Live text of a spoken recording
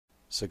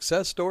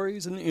Success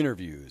stories and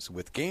interviews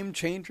with game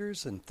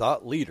changers and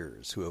thought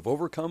leaders who have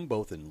overcome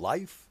both in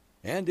life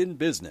and in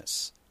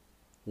business.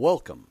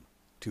 Welcome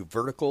to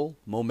Vertical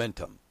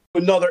Momentum.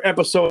 Another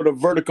episode of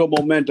Vertical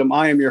Momentum.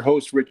 I am your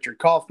host, Richard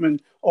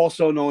Kaufman,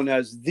 also known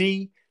as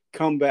the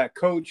Comeback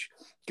Coach.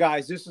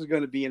 Guys, this is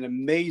going to be an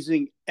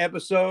amazing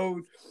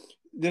episode.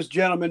 This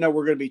gentleman that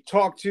we're going to be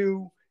talking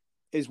to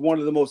is one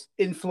of the most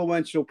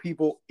influential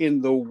people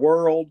in the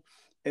world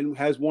and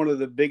has one of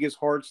the biggest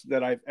hearts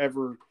that I've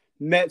ever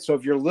met. So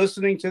if you're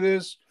listening to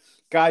this,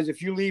 guys,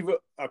 if you leave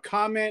a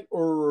comment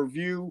or a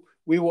review,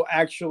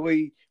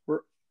 we're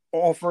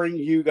offering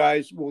you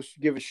guys, we'll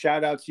give a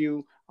shout out to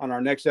you on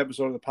our next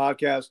episode of the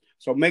podcast.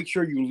 So make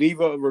sure you leave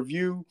a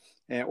review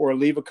or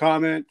leave a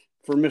comment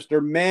for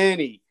Mr.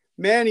 Manny.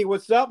 Manny,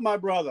 what's up, my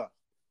brother?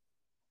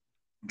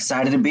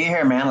 Excited to be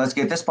here, man. Let's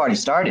get this party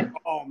started.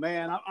 Oh,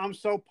 man, I'm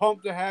so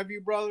pumped to have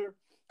you, brother.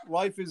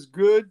 Life is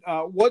good.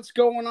 What's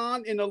going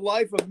on in the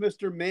life of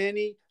Mr.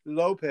 Manny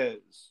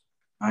Lopez?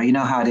 You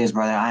know how it is,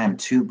 brother. I am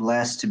too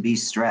blessed to be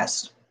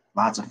stressed.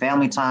 Lots of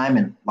family time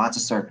and lots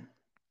of serving.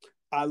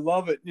 I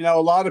love it. You know,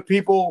 a lot of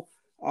people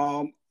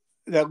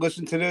that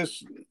listen to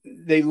this,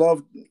 they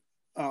love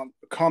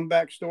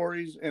comeback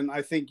stories, and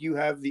I think you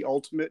have the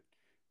ultimate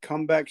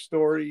comeback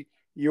story.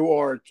 You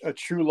are a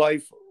true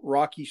life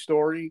Rocky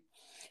story.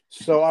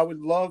 So I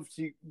would love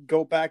to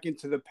go back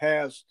into the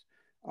past.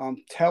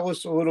 Tell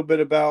us a little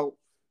bit about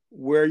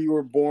where you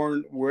were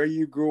born, where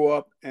you grew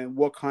up, and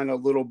what kind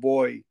of little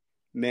boy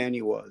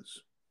Manny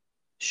was.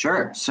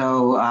 Sure.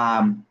 So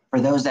for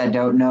those that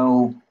don't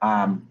know,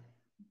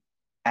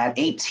 at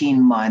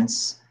 18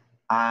 months,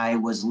 I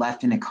was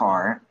left in a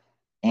car.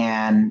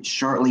 And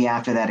shortly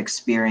after that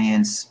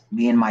experience,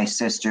 me and my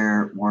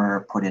sister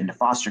were put into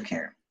foster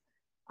care.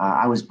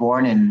 I was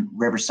born in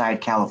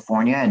Riverside,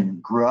 California,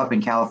 and grew up in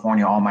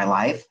California all my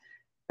life,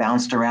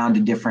 bounced around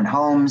to different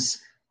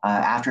homes.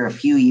 After a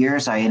few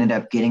years, I ended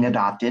up getting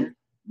adopted.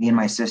 Me and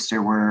my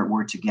sister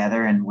were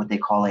together in what they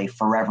call a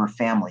forever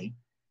family.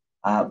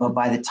 But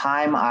by the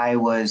time I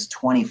was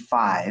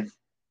 25,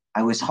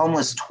 I was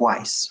homeless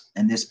twice.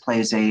 And this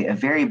plays a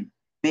very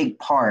big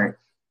part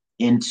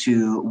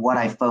into what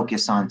I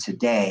focus on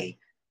today,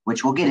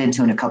 which we'll get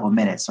into in a couple of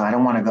minutes. So I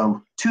don't want to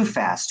go too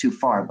fast, too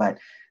far. But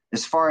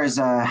as far as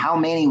how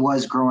Manny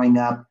was growing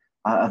up,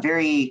 a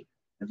very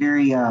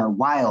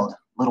wild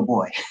little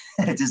boy,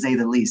 to say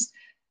the least.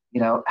 You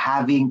know,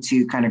 having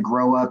to kind of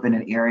grow up in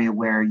an area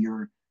where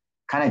you're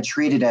kind of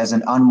treated as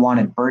an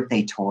unwanted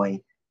birthday toy.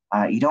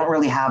 You don't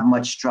really have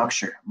much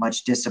structure,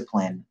 much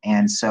discipline.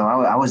 And so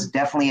I was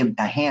definitely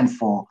a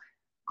handful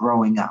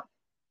growing up.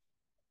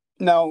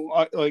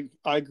 Now,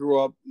 I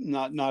grew up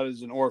not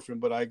as an orphan,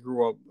 but I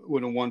grew up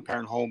with a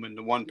one-parent home, and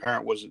the one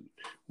parent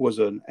was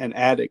an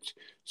addict.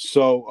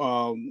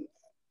 So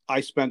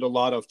I spent a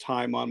lot of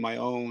time on my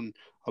own,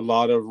 a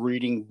lot of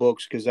reading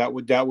books, because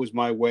that was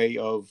my way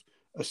of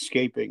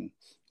escaping.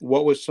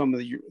 What was some of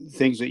the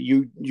things that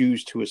you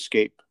used to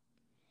escape?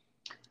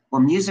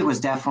 Well, music was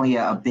definitely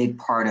a big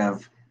part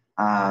of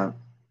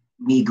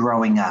me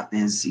growing up,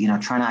 is, you know,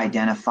 trying to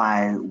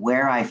identify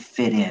where I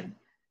fit in.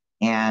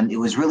 And it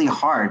was really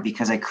hard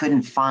because I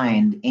couldn't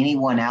find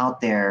anyone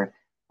out there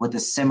with a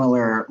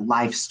similar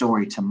life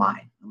story to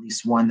mine, at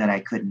least one that I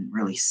couldn't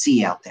really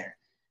see out there.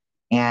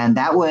 And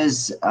that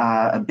was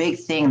a big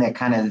thing that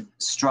kind of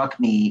struck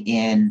me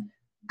in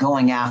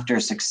going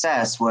after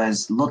success,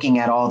 was looking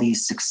at all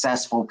these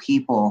successful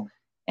people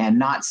and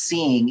not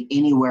seeing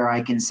anywhere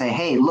I can say,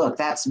 hey, look,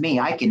 that's me.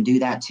 I can do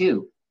that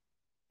too.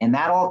 And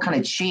that all kind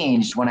of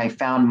changed when I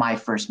found my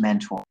first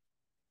mentor.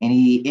 And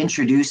he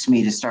introduced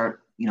me to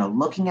start, you know,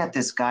 looking at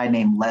this guy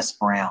named Les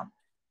Brown,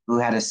 who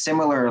had a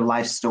similar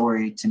life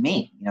story to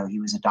me. You know, he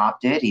was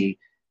adopted. He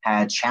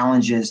had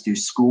challenges through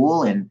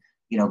school and,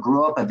 you know,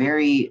 grew up a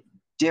very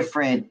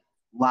different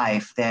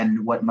life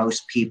than what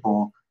most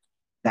people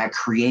that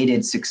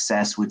created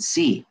success would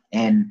see.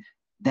 And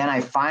then I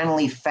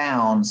finally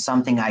found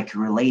something I could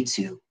relate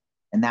to.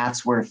 And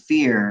that's where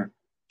fear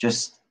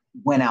just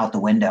went out the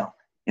window.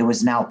 It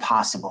was now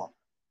possible.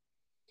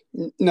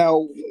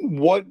 Now,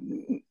 what,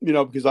 you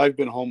know, because I've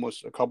been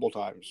homeless a couple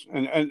times,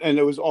 and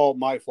it was all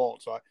my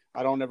fault. So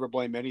I don't ever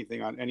blame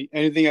anything on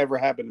anything ever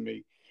happened to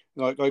me.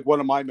 Like one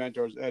of my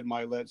mentors, Ed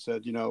Milet,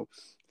 said, you know,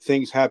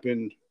 things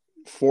happen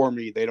for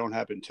me, they don't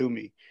happen to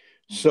me.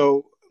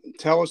 So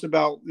tell us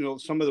about, you know,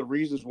 some of the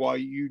reasons why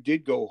you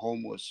did go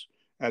homeless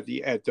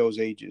at those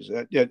ages,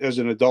 as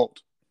an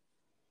adult.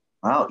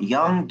 Well,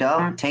 young,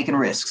 dumb, taking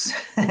risks.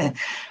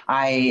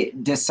 I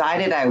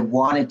decided I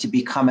wanted to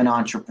become an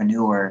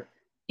entrepreneur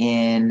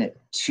in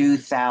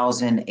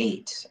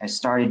 2008. I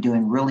started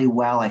doing really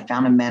well. I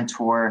found a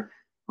mentor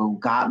who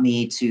got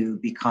me to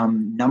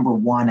become number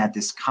one at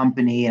this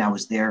company. And I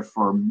was there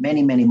for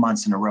many, many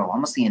months in a row,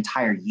 almost the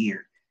entire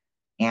year.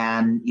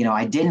 And, you know,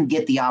 I didn't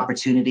get the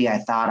opportunity I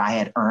thought I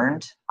had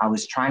earned. I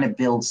was trying to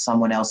build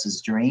someone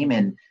else's dream.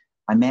 And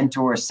my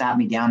mentor sat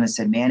me down and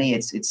said, Manny,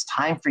 it's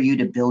time for you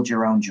to build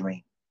your own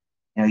dream.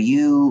 You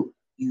know,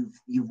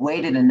 you've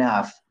waited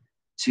enough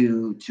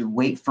to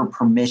wait for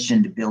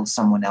permission to build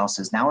someone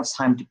else's. Now it's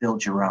time to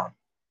build your own.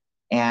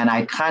 And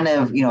I kind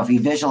of, if you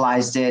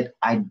visualized it,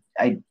 I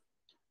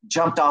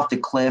jumped off the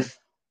cliff,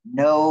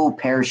 no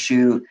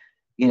parachute,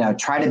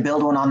 tried to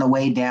build one on the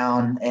way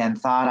down and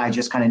thought I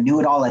just kind of knew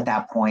it all at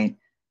that point.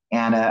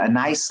 And a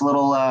nice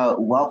little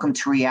welcome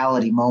to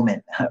reality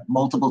moment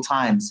multiple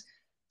times,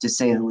 to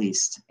say the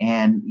least.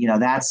 And,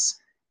 that's,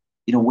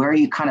 where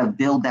you kind of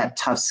build that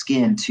tough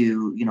skin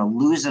to,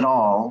 lose it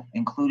all,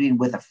 including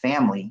with a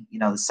family.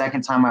 The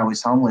second time I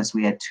was homeless,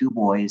 we had 2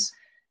 boys.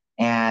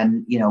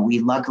 And, we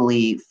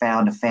luckily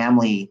found a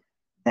family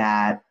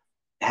that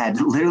had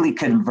literally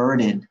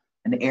converted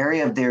an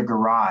area of their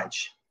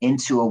garage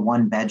into a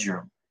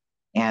 1-bedroom.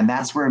 And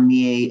that's where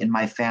me and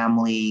my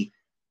family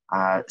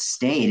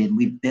stayed. And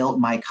we built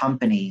my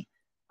company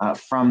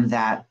from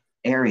that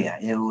area.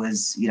 It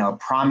was, a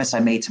promise I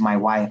made to my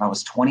wife. I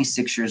was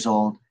 26 years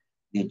old.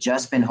 We had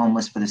just been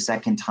homeless for the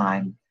second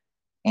time.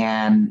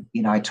 And,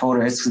 I told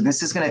her,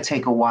 this is going to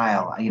take a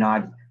while.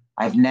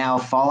 I've now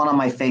fallen on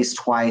my face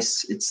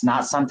twice. It's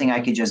not something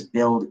I could just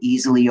build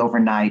easily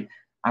overnight.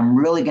 I'm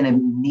really going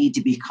to need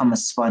to become a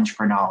sponge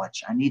for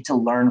knowledge. I need to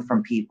learn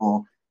from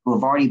people who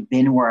have already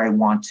been where I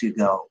want to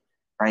go,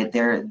 right?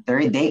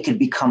 They could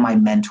become my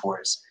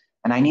mentors.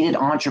 And I needed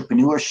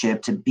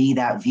entrepreneurship to be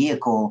that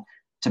vehicle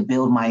to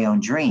build my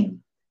own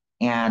dream.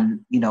 And,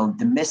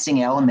 the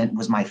missing element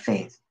was my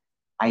faith.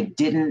 I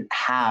didn't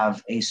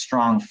have a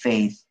strong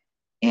faith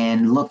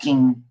in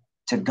looking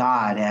to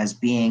God as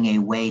being a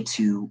way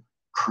to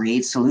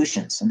create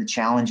solutions and the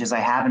challenges I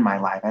have in my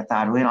life. I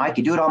thought, I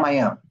could do it on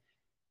my own.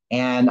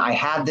 And I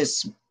had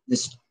this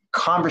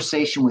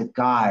conversation with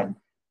God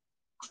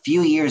a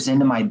few years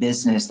into my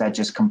business that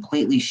just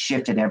completely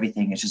shifted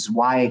everything. It's just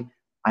why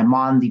I'm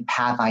on the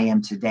path I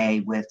am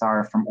today with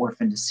our From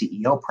Orphan to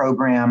CEO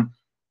program,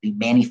 the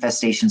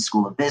Manifestation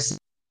School of Business.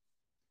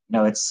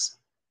 It's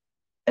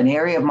an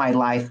area of my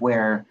life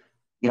where,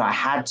 I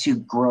had to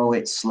grow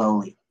it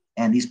slowly.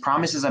 And these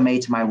promises I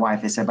made to my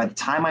wife, I said, by the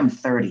time I'm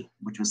 30,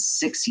 which was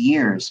 6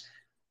 years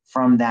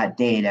from that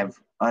date of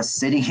us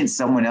sitting in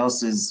someone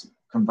else's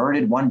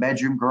converted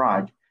 1-bedroom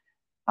garage,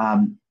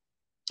 I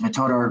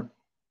told her,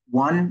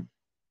 1,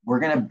 we're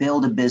going to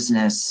build a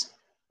business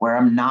where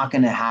I'm not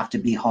going to have to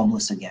be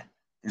homeless again.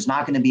 There's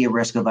not going to be a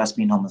risk of us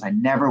being homeless. I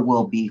never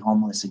will be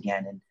homeless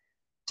again. And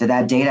to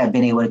that date, I've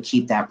been able to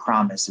keep that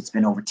promise. It's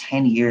been over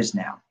 10 years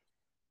now.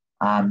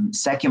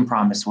 Second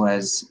promise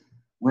was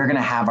we're going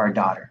to have our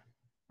daughter,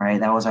 right?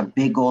 That was a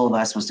big goal of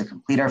us, was to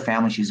complete our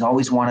family. She's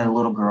always wanted a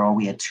little girl.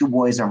 We had 2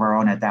 boys of our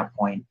own at that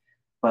point,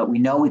 but we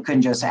know we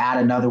couldn't just add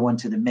another one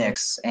to the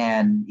mix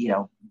and,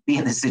 be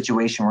in the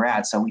situation we're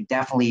at. So we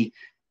definitely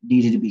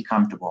needed to be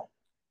comfortable.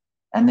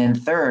 And then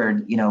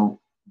third,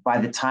 by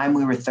the time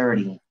we were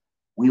 30,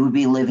 we would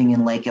be living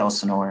in Lake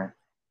Elsinore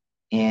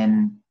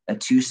in a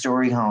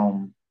 2-story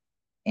home.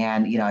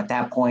 And, at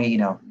that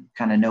point,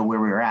 kind of know where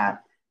we were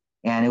at.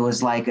 And it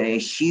was like a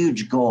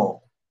huge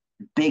goal,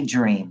 big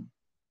dream.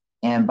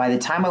 And by the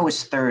time I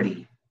was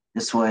 30,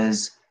 this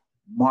was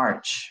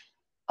March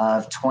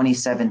of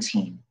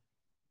 2017,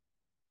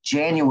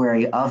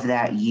 January of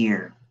that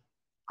year,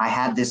 I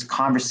had this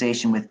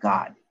conversation with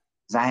God.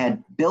 Because I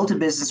had built a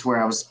business where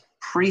I was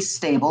pretty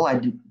stable. I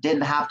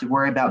didn't have to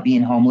worry about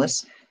being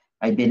homeless.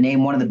 I'd been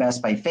named one of the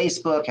best by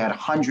Facebook, had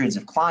hundreds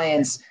of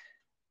clients,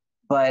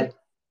 but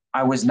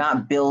I was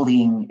not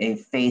building a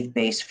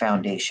faith-based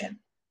foundation.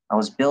 I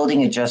was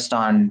building it just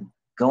on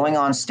going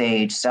on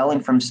stage,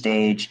 selling from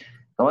stage,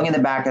 going in the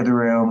back of the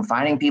room,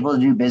 finding people to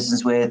do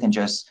business with, and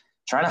just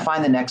trying to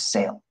find the next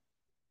sale.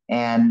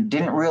 And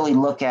didn't really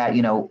look at,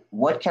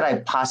 what could I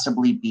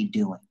possibly be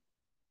doing?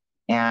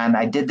 And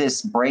I did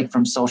this break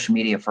from social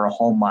media for a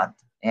whole month.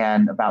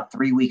 And about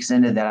 3 weeks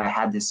into that, I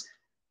had this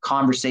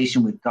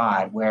conversation with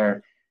God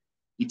where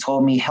he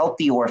told me, help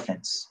the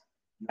orphans.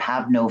 You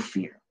have no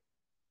fear.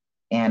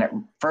 And at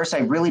first, I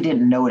really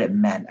didn't know what it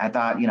meant. I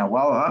thought,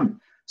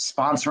 I'm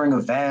sponsoring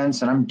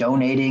events and I'm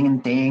donating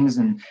and things.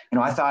 And,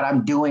 I thought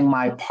I'm doing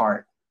my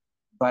part.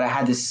 But I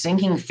had this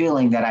sinking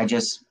feeling that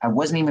I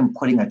wasn't even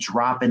putting a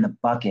drop in the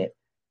bucket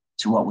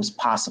to what was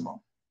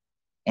possible.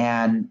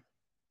 And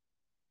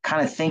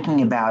kind of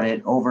thinking about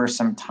it over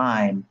some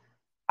time,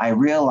 I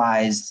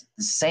realized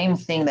the same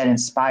thing that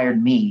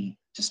inspired me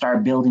to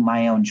start building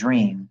my own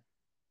dream,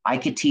 I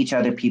could teach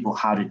other people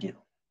how to do.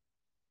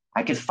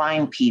 I could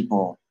find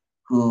people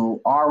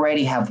who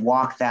already have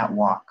walked that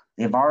walk.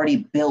 They've already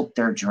built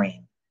their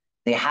dream.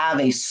 They have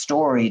a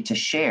story to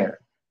share,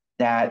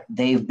 that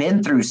they've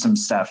been through some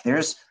stuff.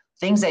 There's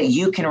things that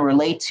you can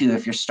relate to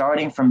if you're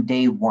starting from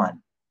day one.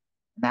 And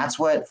that's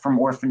what From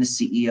Orphan to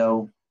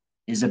CEO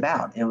is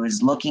about. It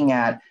was looking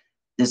at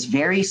this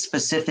very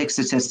specific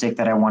statistic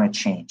that I want to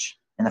change.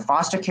 In the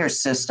foster care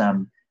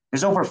system,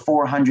 there's over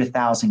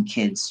 400,000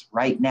 kids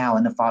right now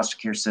in the foster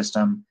care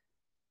system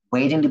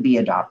waiting to be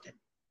adopted.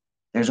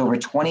 There's over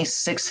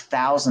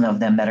 26,000 of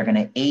them that are going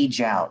to age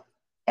out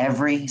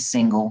every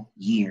single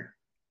year,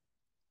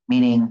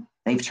 meaning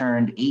they've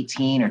turned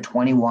 18 or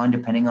 21,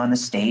 depending on the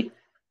state,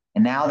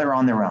 and now they're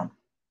on their own,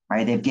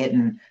 right? They've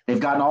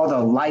gotten all the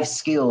life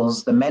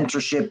skills, the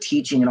mentorship,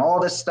 teaching, and all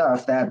this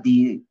stuff that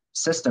the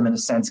system, in a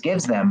sense,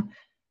 gives them.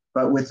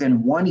 But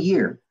within 1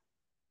 year,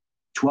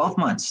 12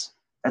 months,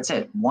 that's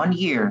it, 1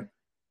 year,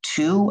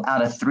 2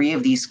 out of 3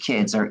 of these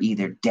kids are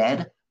either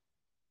dead,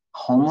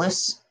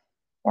 homeless,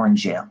 or in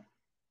jail.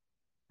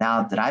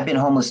 Now that I've been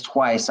homeless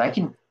twice, I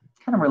can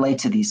kind of relate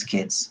to these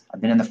kids. I've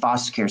been in the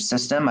foster care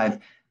system. I've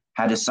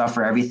had to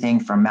suffer everything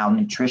from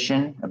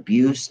malnutrition,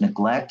 abuse,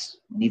 neglect,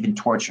 and even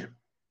torture.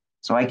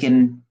 So I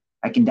can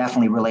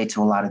definitely relate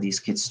to a lot of these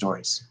kids'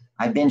 stories.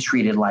 I've been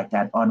treated like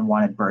that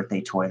unwanted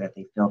birthday toy that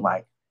they feel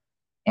like.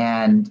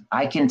 And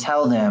I can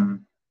tell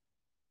them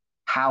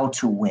how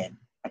to win.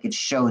 I can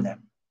show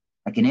them.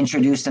 I can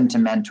introduce them to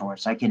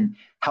mentors. I can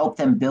help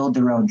them build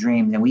their own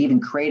dreams. And we even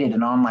created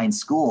an online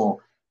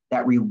school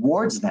that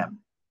rewards them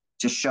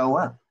to show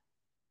up.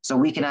 So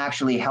we can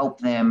actually help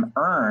them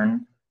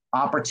earn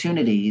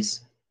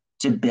opportunities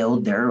to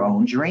build their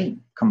own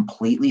dream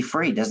completely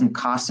free. It doesn't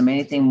cost them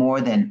anything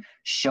more than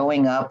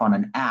showing up on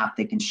an app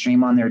they can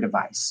stream on their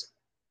device.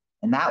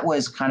 And that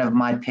was kind of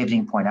my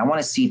pivoting point. I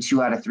want to see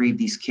 2 out of 3 of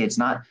these kids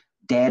not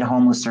dead,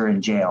 homeless, or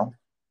in jail.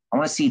 I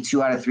want to see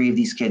 2 out of 3 of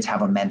these kids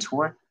have a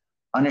mentor,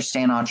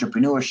 understand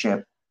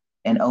entrepreneurship,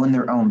 and own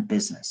their own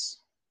business.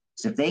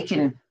 So if they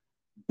can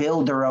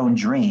build their own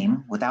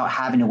dream without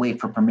having to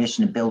wait for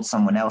permission to build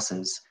someone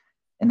else's,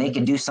 and they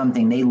can do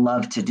something they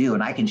love to do,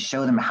 and I can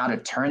show them how to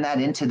turn that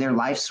into their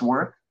life's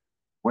work,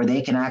 where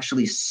they can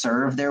actually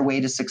serve their way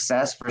to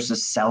success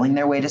versus selling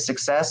their way to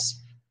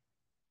success,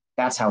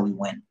 that's how we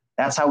win.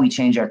 That's how we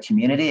change our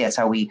community. That's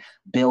how we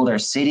build our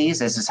cities.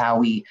 This is how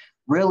we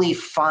really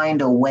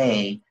find a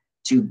way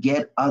to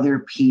get other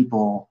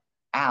people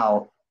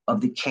out of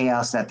the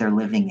chaos that they're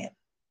living in.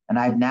 And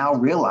I've now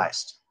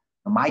realized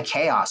my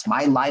chaos,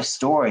 my life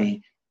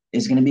story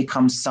is going to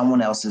become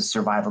someone else's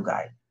survival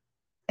guide.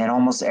 And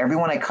almost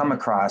everyone I come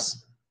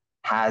across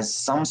has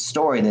some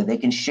story that they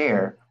can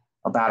share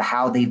about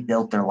how they've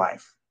built their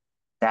life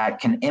that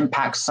can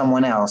impact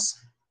someone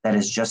else that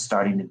is just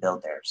starting to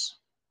build theirs.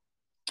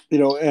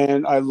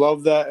 And I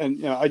love that.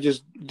 And I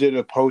just did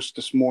a post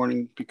this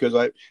morning because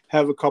I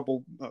have a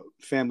couple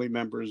family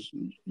members,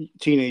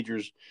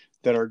 teenagers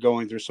that are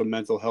going through some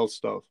mental health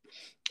stuff.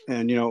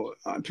 And,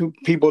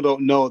 people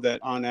don't know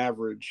that on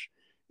average,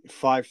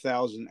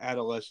 5,000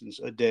 adolescents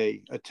a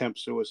day attempt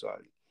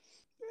suicide.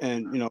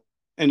 And,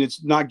 and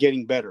it's not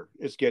getting better.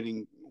 It's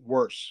getting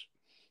worse.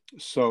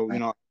 So,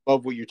 I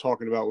love what you're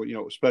talking about,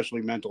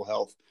 especially mental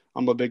health.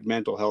 I'm a big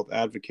mental health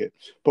advocate.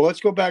 But let's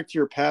go back to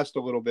your past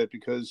a little bit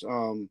because,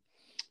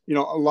 a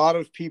lot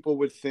of people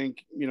would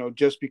think,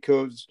 just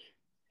because,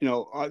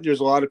 there's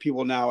a lot of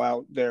people now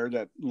out there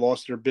that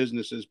lost their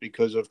businesses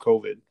because of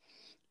COVID.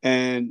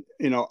 And,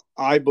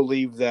 I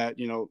believe that,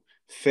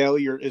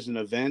 failure is an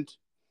event.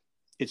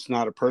 It's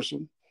not a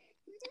person.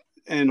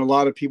 And a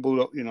lot of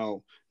people,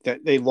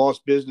 that they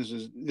lost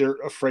businesses, they're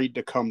afraid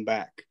to come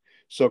back.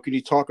 So can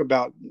you talk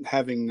about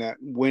having that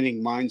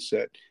winning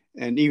mindset?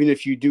 And even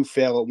if you do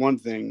fail at one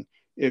thing,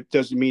 it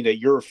doesn't mean that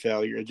you're a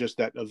failure. It's just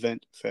that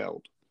event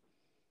failed.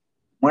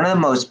 One of the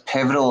most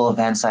pivotal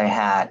events I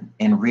had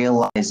in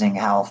realizing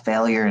how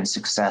failure and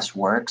success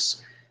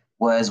works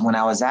was when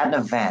I was at an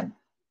event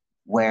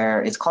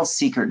where it's called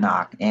Secret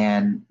Knock.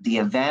 And the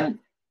event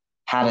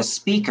had a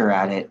speaker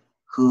at it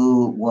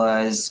who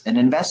was an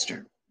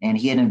investor. And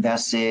he had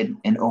invested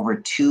in over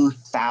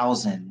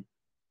 2,000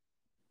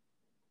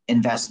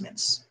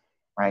 investments,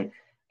 right?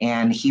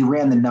 And he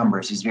ran the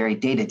numbers. He's very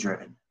data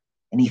driven.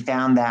 And he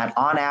found that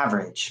on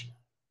average,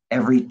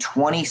 every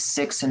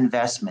 26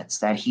 investments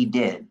that he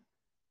did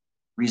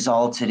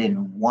resulted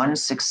in one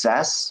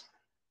success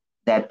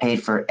that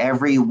paid for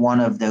every one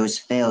of those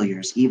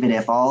failures, even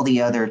if all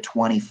the other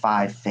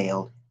 25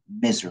 failed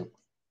miserably.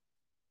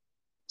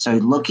 So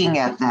looking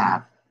at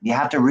that, you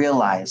have to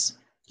realize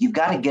you've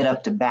got to get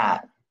up to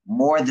bat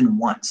more than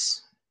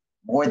once,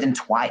 more than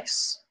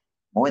twice,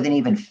 more than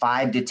even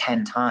 5 to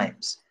 10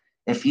 times.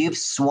 If you've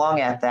swung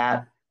at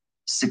that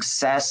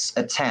success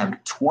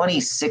attempt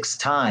 26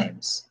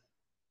 times,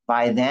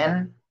 by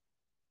then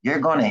you're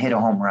going to hit a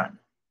home run.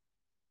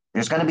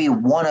 There's going to be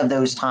one of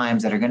those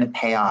times that are going to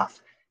pay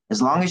off,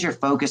 as long as you're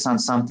focused on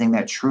something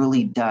that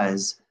truly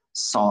does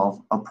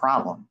solve a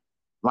problem.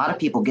 A lot of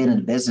people get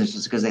into business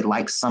just because they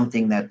like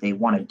something that they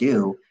want to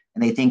do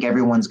and they think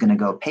everyone's going to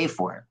go pay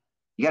for it.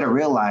 You got to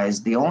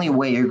realize the only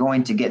way you're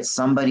going to get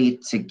somebody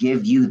to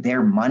give you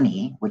their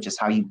money, which is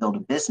how you build a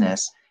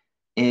business,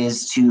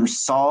 is to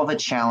solve a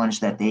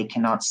challenge that they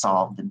cannot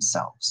solve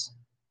themselves.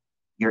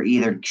 You're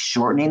either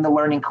shortening the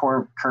learning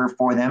curve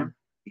for them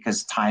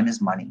because time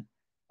is money,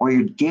 or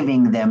you're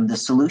giving them the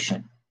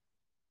solution.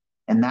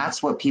 And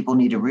that's what people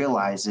need to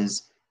realize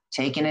is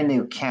taking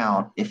into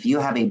account, if you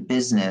have a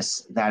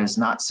business that is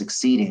not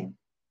succeeding,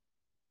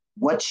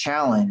 what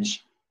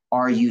challenge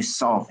are you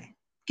solving?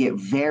 Get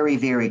very,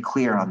 very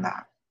clear on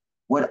that.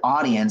 What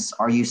audience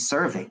are you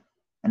serving?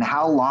 And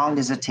how long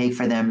does it take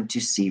for them to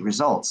see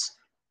results?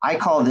 I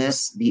call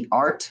this the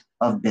art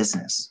of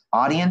business.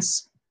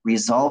 Audience,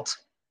 result,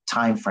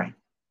 time frame.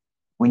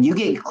 When you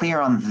get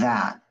clear on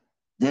that,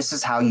 this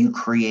is how you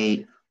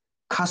create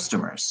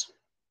customers.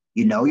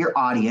 You know your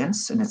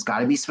audience, and it's got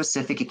to be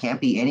specific. It can't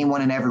be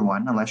anyone and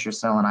everyone unless you're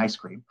selling ice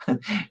cream,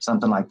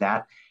 something like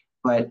that.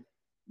 But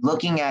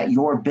looking at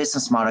your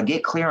business model,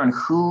 get clear on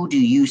who do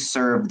you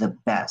serve the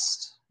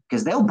best,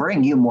 because they'll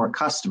bring you more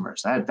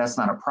customers. That's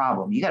not a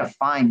problem. You got to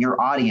find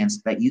your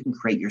audience that you can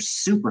create your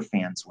super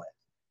fans with,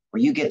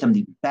 where you get them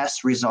the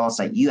best results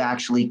that you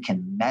actually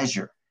can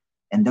measure.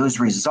 And those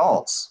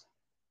results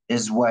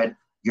is what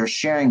you're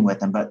sharing with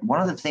them. But one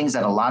of the things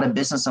that a lot of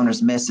business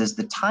owners miss is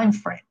the time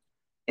frame.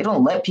 They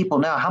don't let people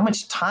know how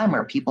much time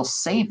are people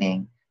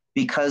saving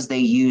because they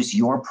use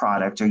your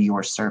product or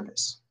your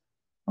service.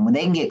 And when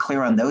they can get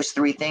clear on those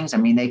three things, I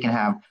mean, they can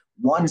have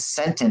one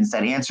sentence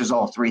that answers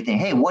all three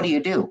things. Hey, what do you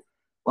do?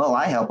 Well,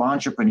 I help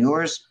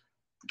entrepreneurs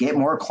get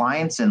more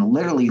clients in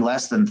literally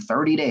less than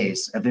 30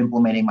 days of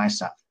implementing my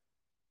stuff,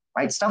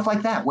 right? Stuff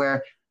like that,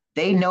 where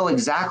they know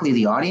exactly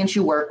the audience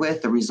you work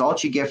with, the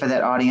results you get for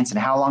that audience, and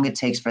how long it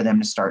takes for them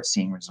to start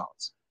seeing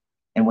results.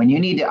 And when you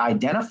need to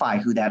identify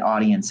who that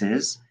audience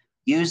is,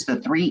 use the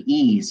 3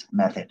 E's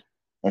method.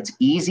 That's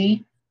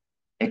easy,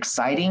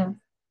 exciting,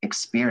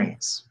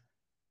 experience.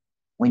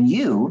 When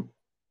you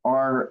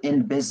are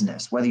in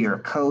business, whether you're a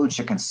coach,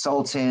 a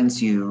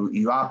consultant,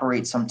 you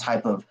operate some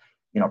type of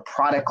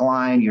product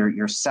line,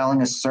 you're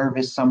selling a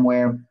service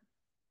somewhere,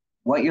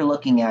 what you're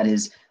looking at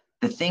is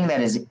the thing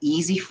that is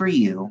easy for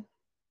you,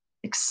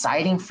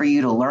 exciting for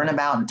you to learn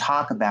about and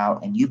talk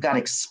about, and you've got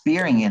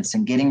experience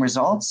in getting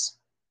results.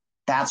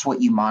 That's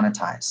what you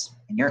monetize.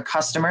 And your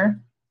customer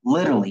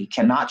literally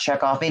cannot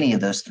check off any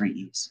of those 3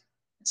 E's.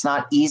 It's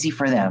not easy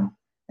for them.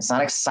 It's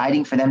not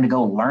exciting for them to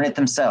go learn it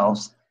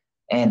themselves,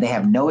 and they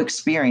have no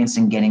experience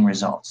in getting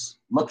results.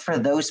 Look for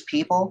those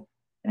people,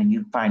 and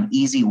you find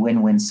easy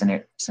win-win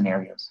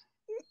scenarios.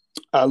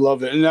 I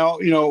love it. And now,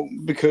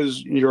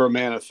 because you're a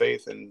man of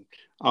faith and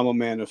I'm a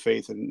man of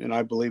faith, and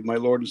I believe my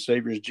Lord and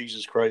Savior is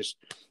Jesus Christ,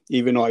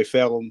 even though I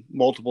fail him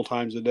multiple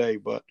times a day.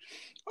 But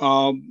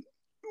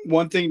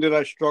one thing that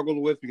I struggled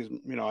with, because,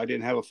 I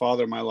didn't have a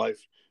father in my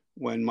life,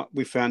 when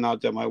we found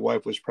out that my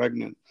wife was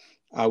pregnant,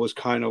 I was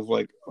kind of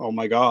like, oh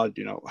my God,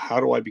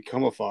 how do I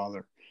become a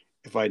father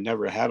if I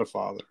never had a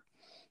father?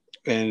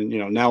 And,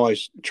 now I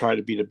try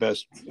to be the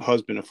best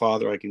husband and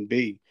father I can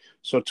be.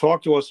 So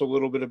talk to us a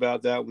little bit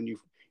about that when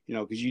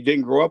because you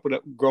didn't grow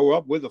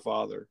up with a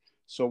father.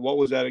 So what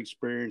was that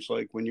experience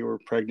like when you were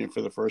pregnant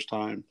for the first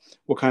time?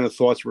 What kind of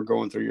thoughts were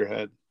going through your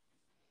head?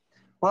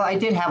 Well, I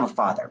did have a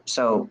father.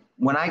 So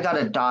when I got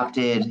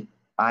adopted,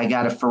 I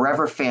got a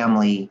forever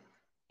family,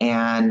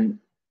 and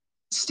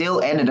still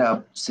ended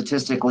up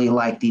statistically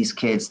like these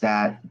kids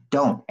that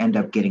don't end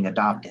up getting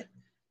adopted.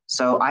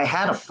 So I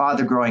had a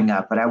father growing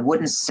up, but I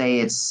wouldn't say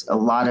it's a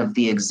lot of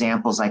the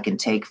examples I can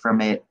take from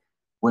it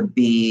would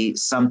be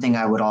something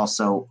I would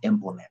also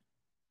implement,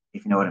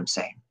 if you know what I'm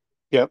saying.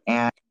 Yep.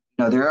 And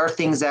there are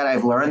things that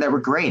I've learned that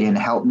were great and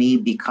helped me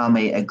become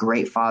a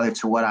great father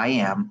to what I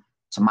am,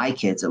 to my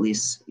kids, at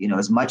least,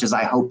 as much as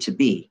I hope to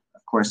be.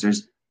 Of course,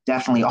 there's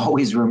definitely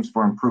always room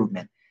for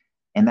improvement.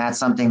 And that's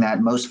something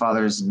that most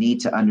fathers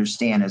need to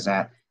understand, is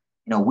that,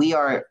 we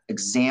are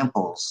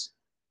examples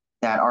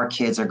that our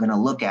kids are going to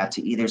look at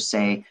to either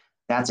say,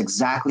 that's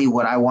exactly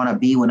what I want to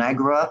be when I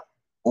grow up,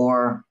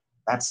 or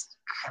that's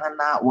kind of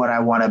not what I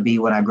want to be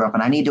when I grow up.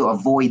 And I need to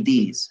avoid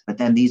these. But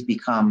then these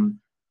become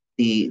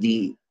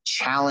the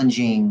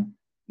challenging,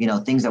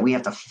 things that we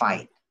have to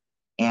fight.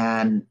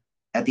 And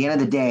at the end of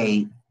the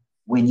day,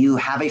 when you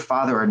have a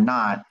father or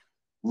not,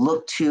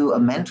 look to a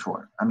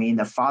mentor. I mean,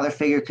 the father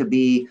figure could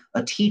be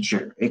a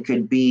teacher. It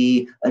could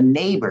be a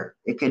neighbor.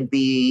 It could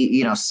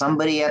be,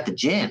 somebody at the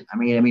gym. I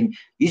mean,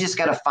 you just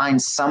got to find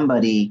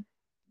somebody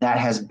that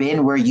has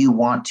been where you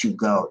want to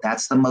go.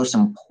 That's the most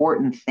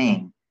important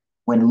thing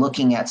when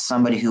looking at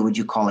somebody who would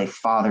you call a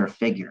father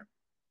figure,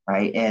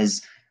 right?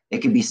 As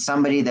it could be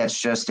somebody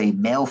that's just a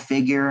male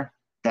figure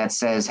that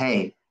says,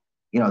 hey,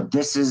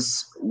 this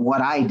is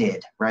what I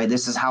did, right?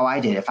 This is how I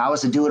did. If I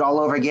was to do it all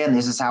over again,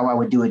 this is how I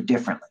would do it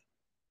differently.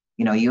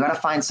 You got to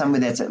find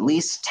somebody that's at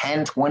least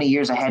 10, 20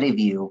 years ahead of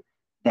you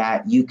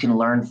that you can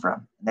learn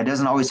from. That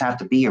doesn't always have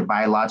to be your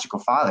biological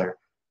father,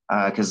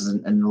 because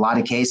in a lot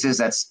of cases,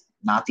 that's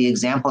not the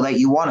example that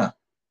you want to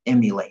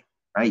emulate,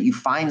 right? You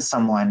find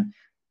someone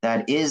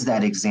that is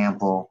that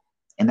example,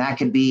 and that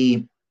could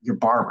be your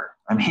barber.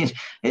 I mean,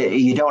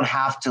 you don't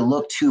have to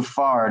look too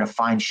far to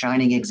find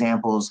shining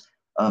examples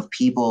of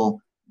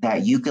people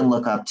that you can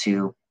look up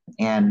to.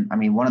 And I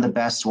mean, one of the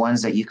best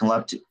ones that you can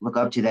look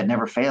up to that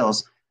never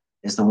fails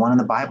is the one in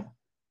the Bible,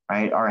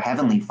 right? Our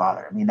Heavenly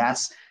Father. I mean,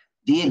 that's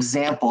the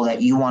example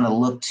that you want to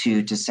look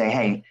to say,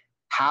 hey,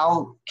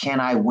 how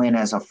can I win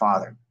as a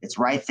father? It's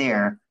right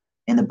there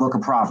in the book of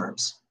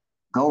Proverbs.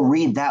 Go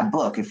read that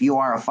book if you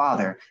are a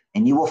father,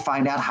 and you will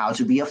find out how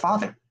to be a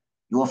father.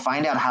 You will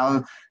find out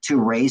how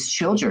to raise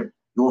children.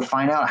 You will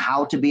find out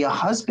how to be a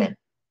husband,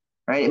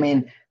 right? I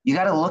mean, you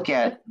got to look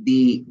at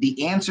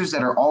the answers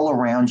that are all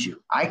around you.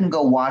 I can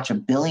go watch a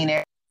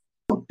billionaire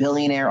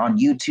on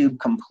YouTube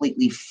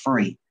completely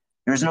free.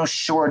 There's no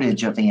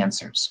shortage of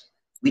answers.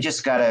 We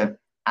just got to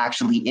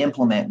actually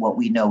implement what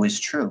we know is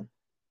true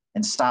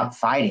and stop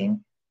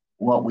fighting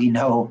what we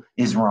know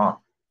is wrong.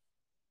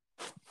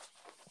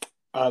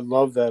 I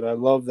love that. I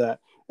love that.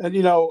 And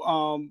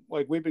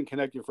like we've been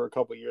connected for a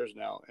couple of years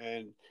now,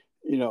 and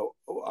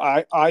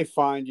I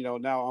find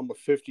now I'm a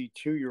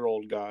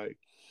 52-year-old guy.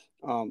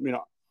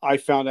 I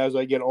found as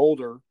I get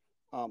older,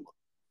 um,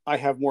 I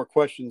have more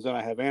questions than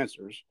I have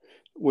answers,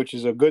 which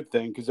is a good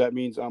thing because that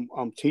means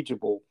I'm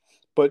teachable.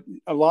 But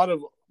a lot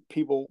of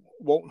people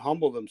won't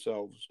humble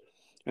themselves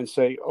and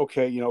say,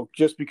 okay,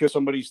 just because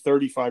somebody's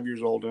 35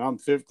 years old and I'm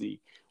 50,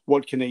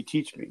 what can they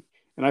teach me?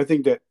 And I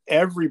think that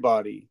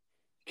everybody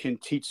can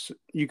teach.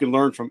 You can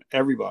learn from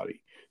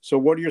everybody. So,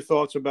 what are your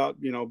thoughts about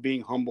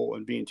being humble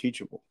and being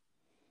teachable?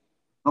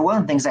 But one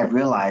of the things I've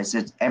realized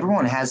is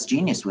everyone has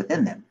genius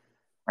within them,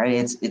 right?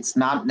 It's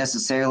not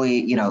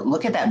necessarily,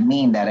 look at that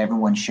meme that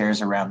everyone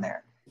shares around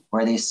there,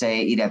 where they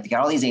say, they've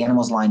got all these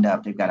animals lined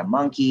up. They've got a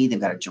monkey, they've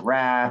got a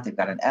giraffe, they've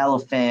got an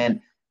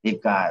elephant,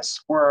 they've got a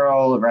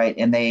squirrel, right?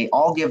 And they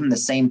all give them the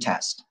same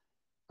test.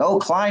 Go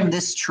climb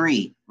this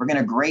tree. We're going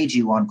to grade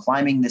you on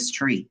climbing this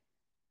tree.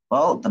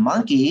 Well, the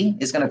monkey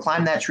is going to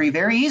climb that tree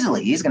very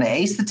easily. He's going to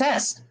ace the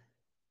test.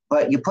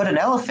 But you put an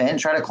elephant and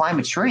try to climb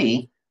a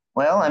tree.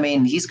 Well, I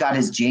mean, he's got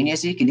his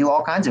genius. He can do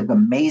all kinds of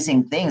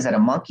amazing things that a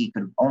monkey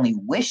could only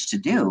wish to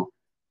do.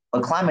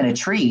 But climbing a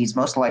tree, he's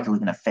most likely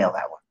going to fail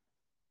that one.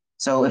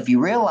 So if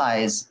you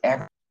realize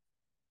everything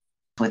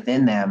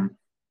within them,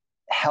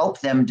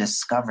 help them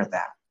discover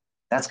that.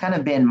 That's kind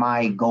of been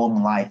my goal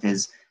in life,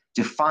 is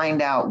to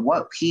find out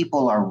what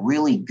people are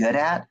really good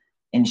at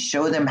and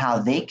show them how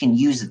they can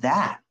use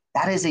that.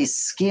 That is a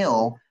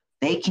skill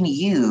they can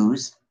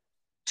use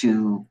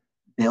to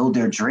build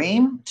their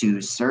dream,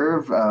 to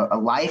serve a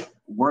life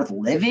worth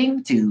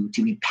living, to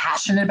be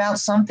passionate about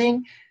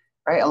something,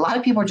 right? A lot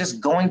of people are just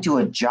going to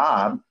a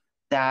job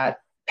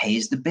that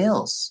pays the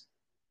bills.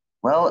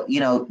 Well,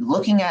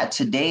 looking at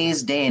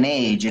today's day and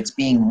age, it's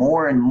being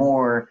more and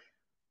more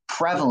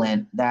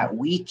prevalent that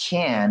we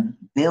can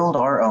build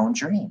our own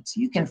dreams.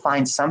 You can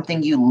find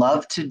something you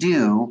love to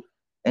do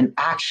and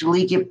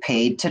actually get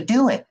paid to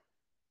do it.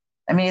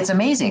 I mean, it's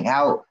amazing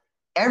how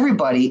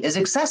everybody is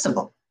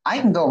accessible. I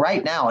can go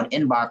right now and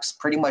inbox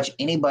pretty much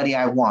anybody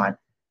I want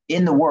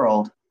in the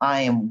world.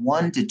 I am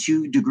 1 to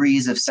 2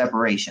 degrees of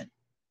separation.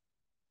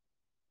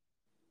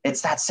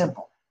 It's that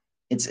simple.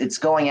 It's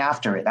going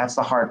after it. That's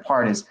the hard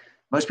part, is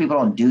most people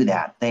don't do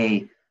that.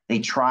 They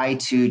try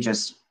to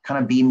just kind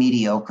of be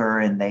mediocre,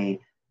 and they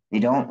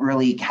don't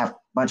really have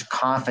much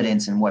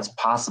confidence in what's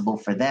possible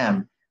for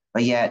them,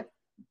 but yet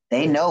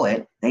they know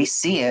it, they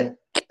see it.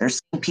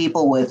 There's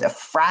people with a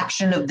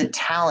fraction of the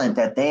talent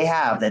that they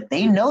have, that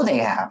they know they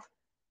have,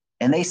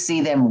 and they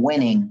see them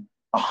winning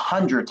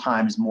 100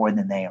 times more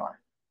than they are.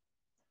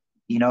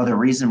 You know the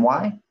reason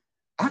why?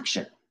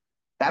 Action.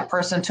 That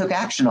person took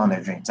action on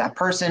their dreams. That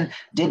person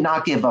did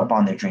not give up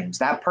on their dreams.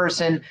 That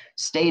person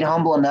stayed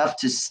humble enough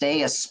to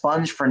stay a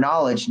sponge for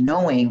knowledge,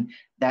 knowing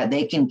that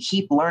they can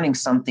keep learning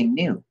something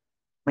new.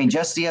 I mean,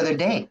 just the other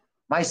day,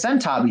 my son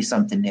taught me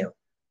something new.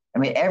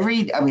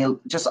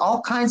 Just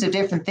all kinds of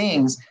different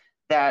things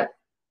that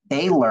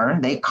they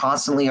learn. They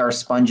constantly are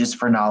sponges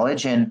for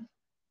knowledge, and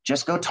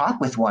just go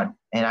talk with one,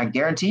 and I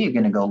guarantee you're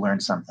going to go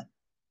learn something.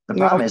 The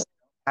problem is,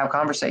 have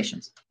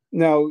conversations.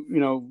 Now,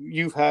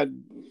 you've had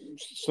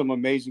some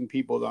amazing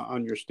people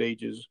on your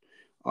stages.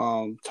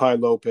 Ty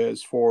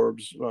Lopez,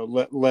 Forbes,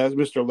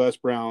 Mr. Les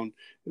Brown,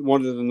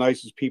 one of the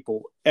nicest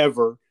people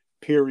ever,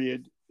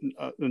 period.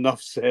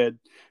 Enough said.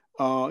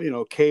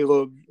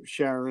 Caleb,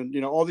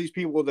 Sharon, all these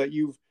people that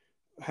you've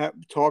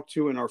talked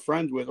to and are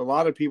friends with. A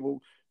lot of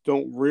people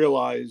don't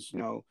realize,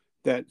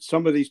 that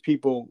some of these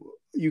people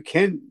you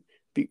can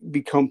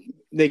become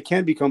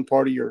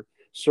part of your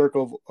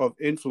circle of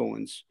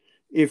influence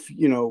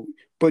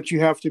but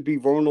you have to be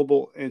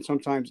vulnerable and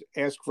sometimes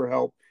ask for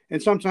help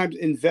and sometimes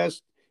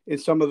invest in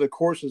some of the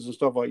courses and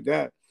stuff like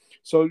that.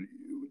 So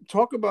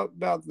talk about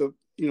the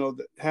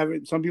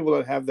having some people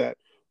that have that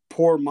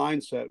poor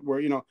mindset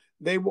where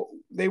they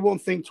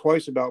won't think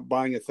twice about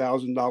buying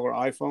 $1,000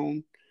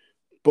 iPhone,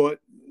 but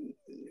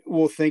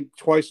will think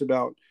twice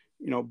about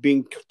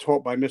being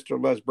taught by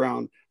Mr. Les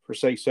Brown for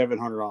say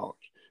 $700.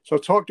 So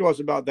talk to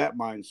us about that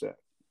mindset.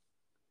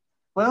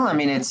 Well, I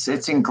mean, it's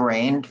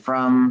ingrained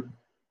from,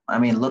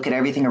 look at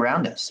everything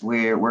around us.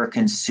 We're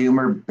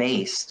consumer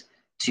based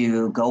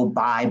to go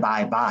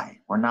buy.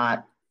 We're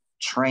not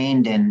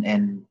trained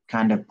and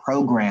kind of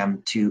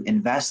programmed to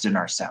invest in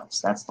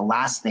ourselves. That's the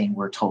last thing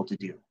we're told to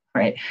do,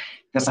 right?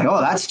 It's like,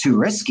 oh, that's too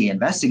risky,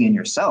 investing in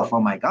yourself.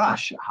 Oh my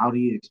gosh, how do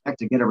you expect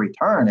to get a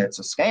return? It's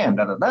a scam,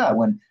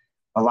 when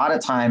a lot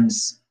of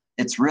times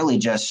it's really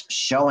just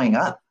showing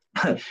up.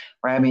 Right?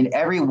 I mean,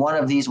 every one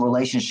of these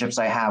relationships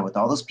I have with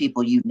all those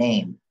people you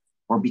named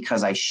were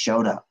because I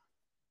showed up.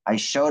 I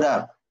showed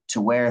up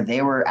to where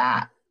they were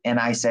at, and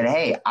I said,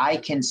 hey, I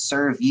can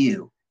serve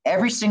you.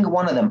 Every single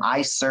one of them,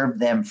 I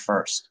served them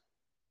first.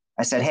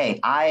 I said,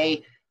 hey,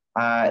 I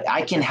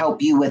can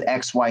help you with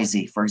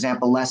XYZ. For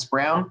example, Les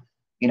Brown,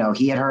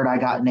 he had heard I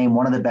got named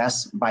one of the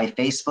best by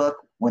Facebook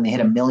when they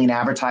hit 1 million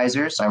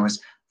advertisers. I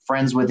was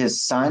friends with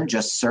his son,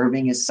 just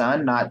serving his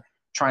son, not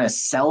trying to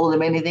sell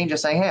them anything,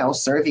 just saying, hey, I'll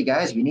serve you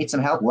guys. If you need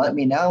some help, let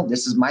me know.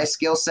 This is my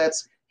skill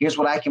sets. Here's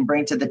what I can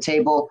bring to the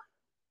table.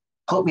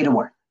 Put me to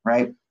work,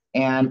 right?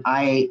 And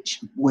I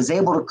was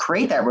able to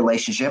create that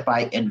relationship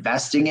by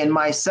investing in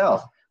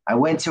myself. I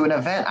went to an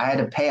event. I had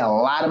to pay a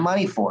lot of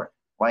money for it,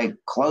 like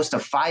close to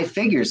 5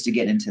 figures to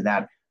get into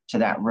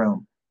that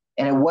room.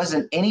 And it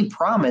wasn't any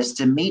promise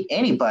to meet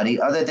anybody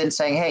other than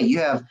saying, hey, you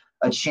have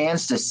a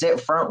chance to sit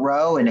front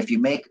row. And if you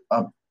make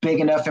a big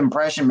enough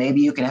impression,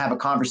 maybe you can have a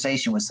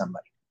conversation with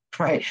somebody,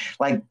 right?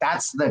 Like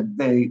that's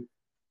the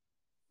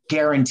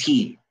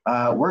guarantee.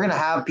 We're going to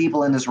have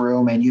people in this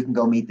room and you can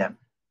go meet them.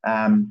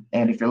 And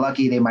if you're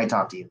lucky, they might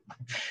talk to you.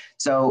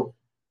 So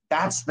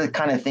that's the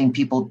kind of thing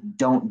people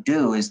don't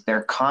do, is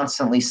they're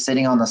constantly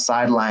sitting on the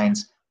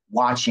sidelines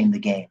watching the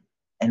game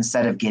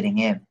instead of getting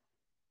in.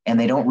 And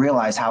they don't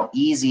realize how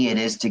easy it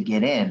is to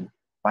get in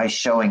by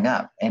showing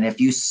up. And if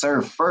you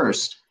serve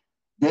first,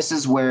 this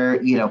is where,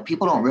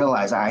 people don't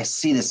realize, I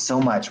see this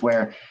so much,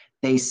 where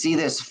they see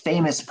this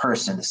famous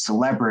person, this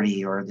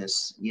celebrity, or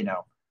this,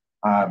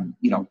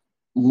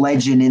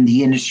 legend in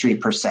the industry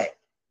per se.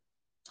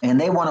 And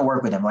they want to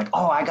work with them, like,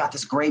 oh, I got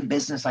this great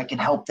business, I can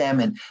help them,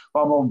 and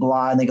blah, blah,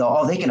 blah. And they go,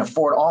 oh, they can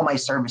afford all my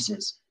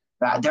services.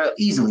 They're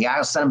easily,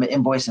 I'll send them an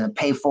invoice and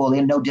pay full,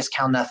 no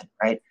discount, nothing,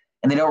 right?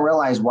 And they don't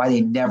realize why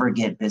they never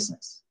get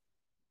business.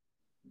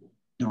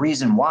 The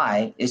reason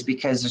why is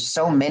because there's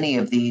so many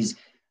of these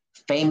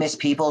famous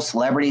people,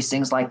 celebrities,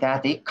 things like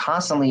that. They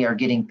constantly are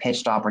getting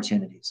pitched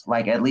opportunities,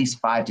 like at least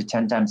 5 to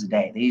 10 times a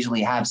day. They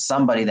usually have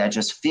somebody that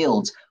just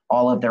fields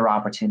all of their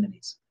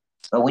opportunities.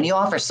 But when you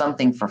offer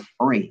something for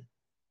free,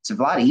 it's a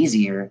lot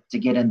easier to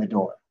get in the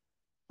door.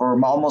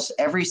 For almost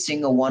every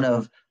single one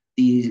of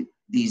these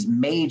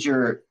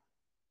major,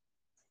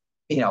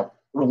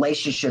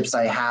 relationships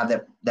I have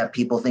that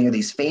people think are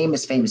these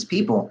famous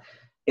people,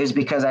 is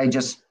because I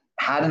just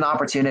had an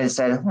opportunity to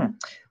say,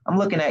 I'm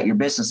looking at your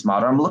business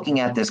model. I'm looking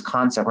at this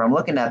concept, or I'm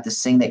looking at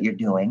this thing that you're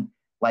doing.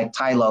 Like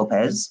Tai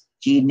Lopez,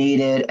 he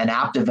needed an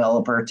app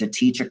developer to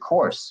teach a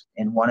course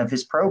in one of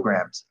his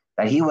programs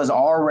that he was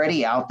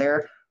already out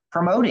there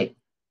promoting.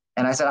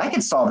 And I said, I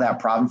can solve that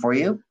problem for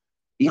you.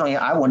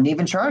 I wouldn't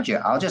even charge you.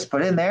 I'll just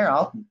put it in there.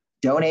 I'll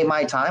donate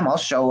my time. I'll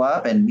show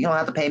up and you don't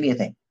have to pay me a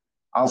thing.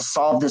 I'll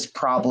solve this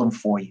problem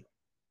for you.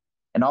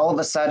 And all of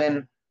a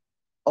sudden,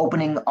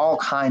 opening all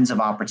kinds of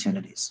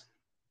opportunities.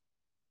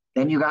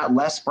 Then you got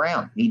Les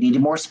Brown. He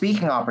needed more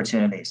speaking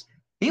opportunities.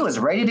 He was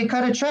ready to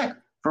cut a check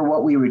for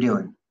what we were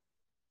doing.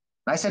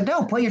 And I said,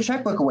 no, put your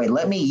checkbook away.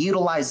 Let me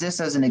utilize this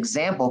as an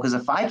example, because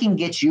if I can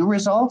get you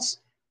results,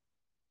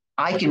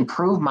 I can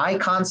prove my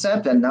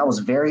concept. And that was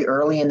very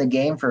early in the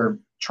game for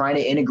trying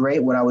to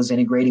integrate what I was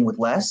integrating with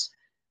Les.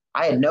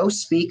 I had no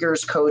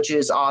speakers,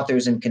 coaches,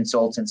 authors, and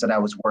consultants that I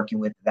was working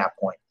with at that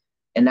point.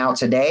 And now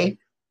today,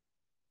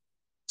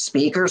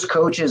 speakers,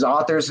 coaches,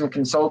 authors, and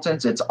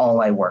consultants, it's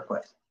all I work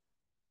with,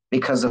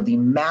 because of the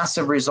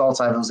massive results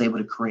I was able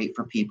to create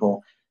for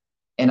people.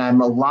 And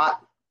I'm a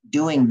lot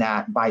doing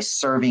that by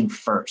serving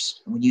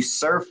first. When you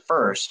serve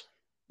first,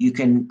 you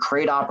can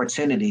create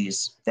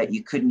opportunities that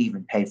you couldn't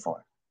even pay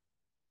for.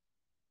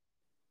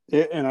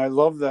 And I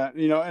love that,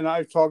 and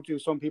I've talked to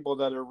some people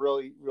that are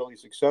really, really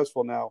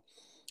successful now.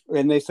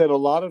 And they said a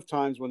lot of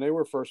times when they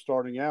were first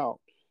starting out,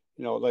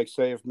 like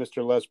say if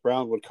Mr. Les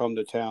Brown would come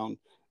to town,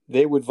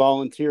 they would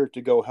volunteer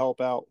to go help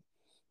out,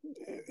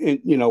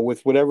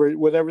 with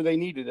whatever they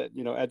needed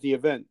at the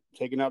event,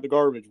 taking out the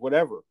garbage,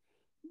 whatever.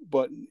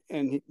 But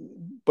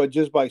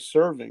just by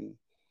serving,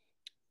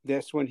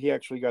 that's when he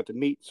actually got to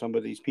meet some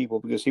of these people,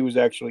 because he was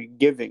actually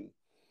giving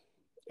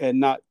and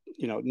not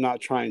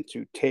trying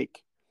to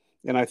take.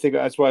 And I think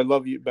that's what I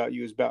love about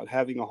you is about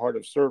having a heart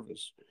of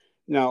service.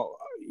 Now,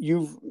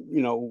 you've,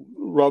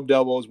 rubbed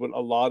elbows with a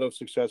lot of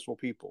successful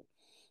people.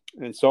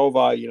 And so have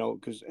I,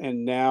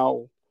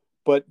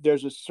 but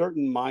there's a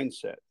certain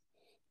mindset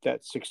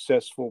that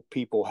successful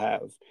people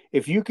have.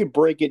 If you could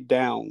break it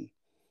down,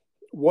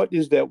 what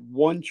is that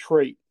one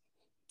trait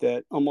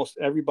that almost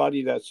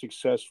everybody that's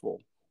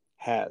successful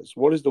has?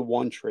 What is the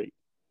one trait?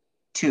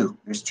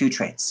 There's 2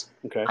 traits.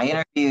 Okay.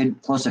 I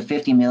interviewed close to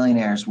 50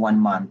 millionaires one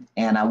month,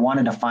 and I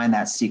wanted to find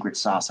that secret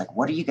sauce. Like,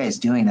 what are you guys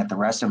doing that the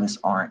rest of us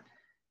aren't?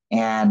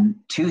 And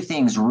 2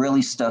 things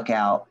really stuck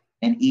out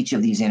in each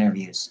of these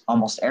interviews.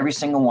 Almost every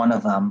single one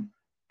of them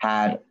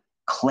had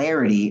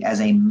clarity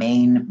as a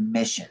main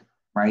mission,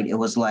 right? It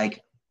was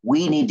like,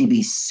 we need to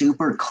be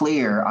super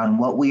clear on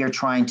what we are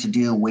trying to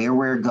do, where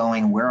we're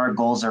going, where our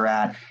goals are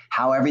at,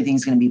 how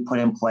everything's going to be put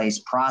in place,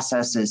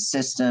 processes,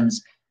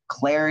 systems.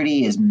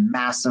 Clarity is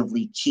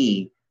massively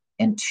key.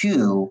 And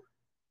 2,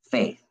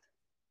 faith.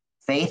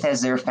 Faith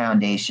as their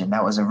foundation.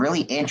 That was a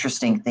really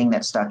interesting thing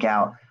that stuck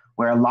out,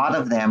 where a lot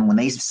of them, when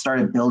they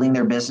started building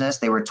their business,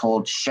 they were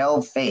told,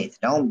 shelve faith.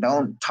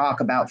 Don't talk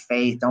about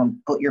faith.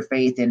 Don't put your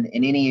faith in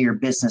any of your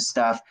business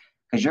stuff,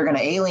 because you're going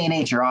to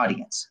alienate your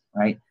audience,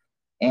 right?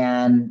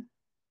 And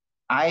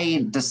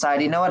I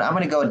decided, you know what, I'm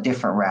going to go a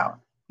different route.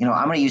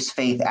 I'm going to use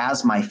faith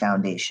as my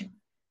foundation.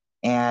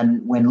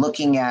 And when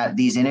looking at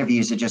these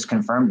interviews, it just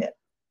confirmed it.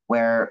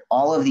 where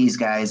all of these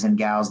guys and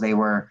gals, they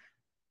were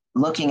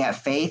looking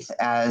at faith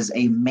as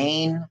a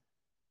main,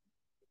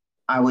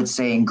 I would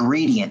say,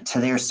 ingredient to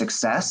their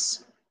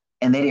success.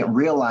 And they didn't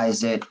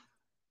realize it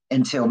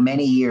until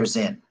many years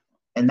in.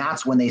 And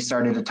that's when they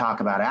started to talk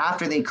about it.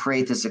 After they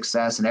create the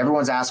success and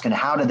everyone's asking,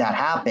 how did that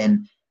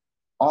happen?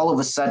 All of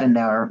a sudden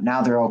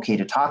now they're okay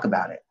to talk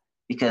about it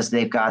because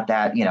they've got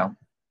that,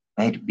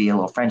 I hate to be a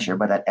little French here,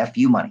 but that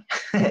FU money,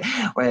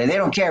 where they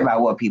don't care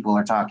about what people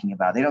are talking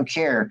about. They don't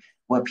care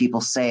what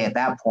people say at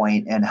that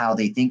point and how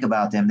they think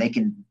about them. They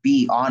can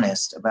be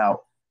honest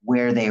about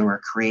where they were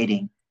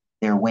creating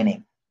their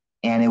winning.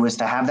 And it was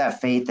to have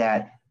that faith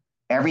that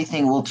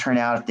everything will turn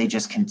out if they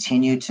just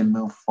continue to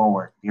move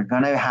forward. You're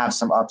going to have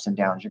some ups and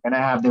downs. You're going to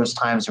have those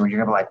times where you're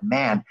going to be like,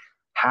 man,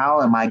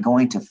 how am I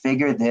going to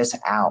figure this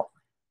out?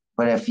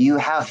 But if you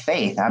have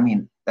faith,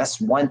 that's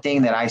one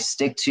thing that I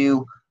stick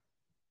to.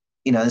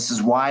 This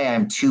is why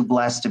I'm too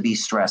blessed to be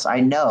stressed. I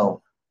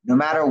know no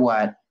matter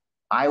what,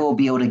 I will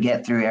be able to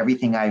get through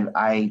everything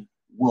I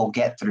will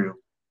get through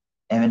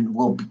and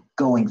will be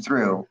going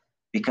through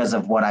because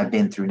of what I've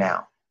been through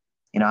now.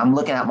 I'm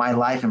looking at my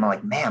life and I'm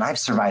like, man, I've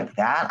survived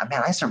that.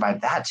 Man, I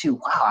survived that too.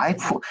 Wow, I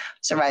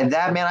survived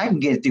that. Man, I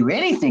can get through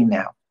anything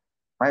now.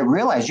 Right?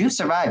 Realize you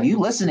survived. You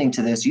listening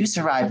to this, you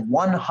survived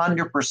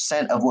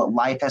 100% of what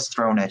life has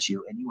thrown at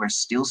you. And you are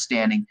still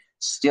standing,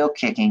 still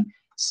kicking,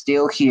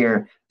 still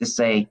here to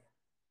say,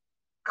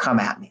 come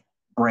at me,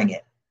 bring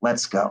it,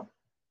 let's go.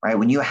 Right?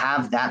 When you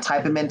have that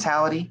type of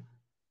mentality,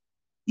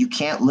 you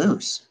can't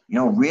lose.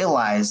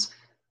 Realize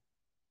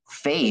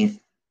faith,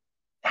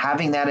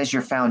 having that as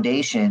your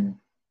foundation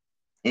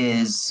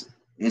is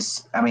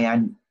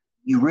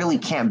you really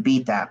can't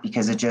beat that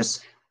because it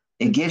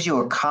gives you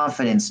a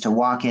confidence to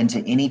walk into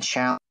any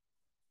challenge.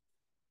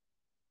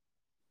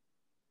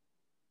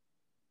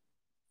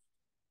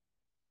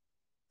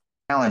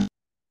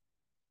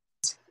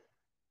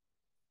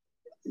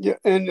 Yeah,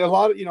 and a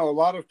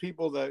lot of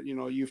people that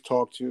you've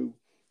talked to,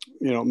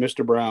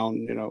 Mr.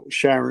 Brown,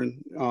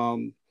 Sharon,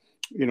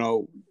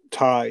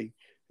 Ty,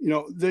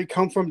 they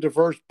come from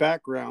diverse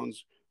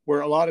backgrounds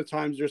where a lot of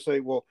times they're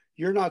saying, well,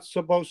 you're not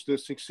supposed to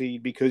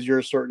succeed because you're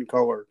a certain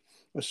color,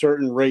 a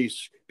certain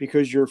race,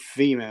 because you're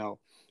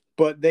female,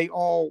 but they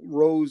all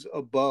rose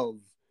above.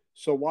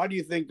 So why do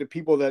you think the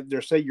people that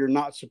they say you're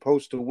not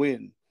supposed to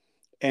win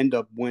end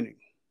up winning?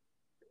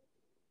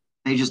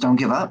 They just don't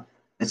give up.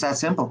 It's that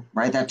simple,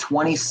 right? That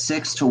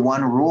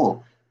 26-1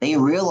 rule. They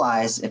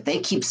realize if they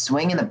keep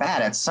swinging the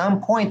bat, at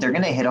some point they're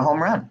going to hit a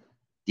home run.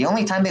 The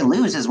only time they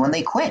lose is when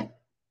they quit.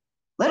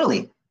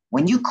 Literally,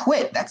 when you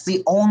quit, that's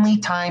the only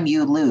time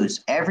you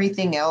lose.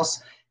 Everything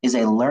else is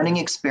a learning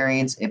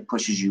experience. It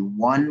pushes you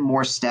one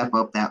more step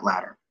up that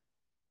ladder.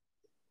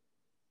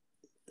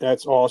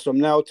 That's awesome.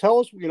 Now tell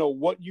us,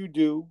 what you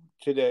do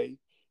today,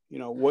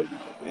 what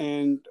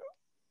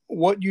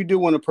you do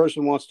when a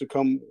person wants to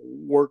come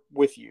work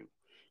with you.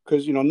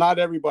 Because, not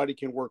everybody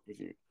can work with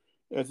you.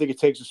 I think it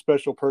takes a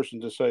special person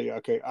to say,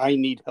 okay, I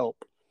need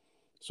help.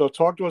 So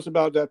talk to us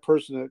about that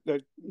person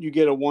that you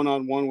get a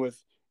one-on-one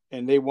with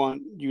and they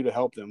want you to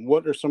help them.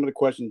 What are some of the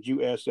questions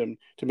you ask them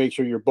to make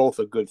sure you're both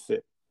a good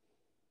fit?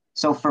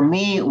 So for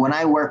me, when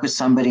I work with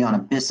somebody on a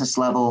business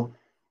level,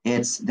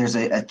 there's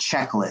a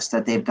checklist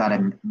that they've got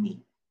to meet.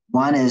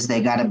 One is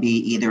they got to be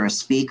either a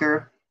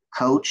speaker,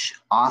 coach,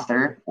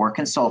 author, or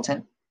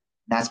consultant.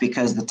 That's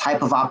because the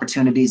type of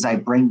opportunities I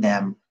bring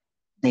them,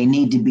 they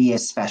need to be a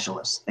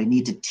specialist. They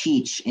need to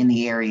teach in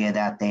the area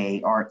that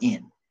they are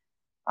in.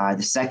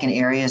 The second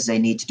area is they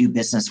need to do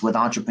business with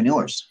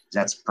entrepreneurs.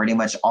 That's pretty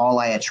much all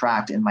I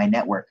attract in my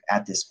network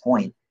at this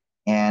point.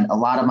 And a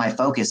lot of my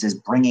focus is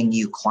bringing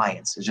you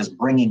clients. It's just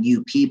bringing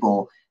you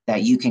people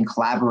that you can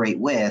collaborate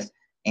with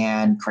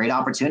and create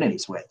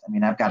opportunities with.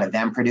 I've got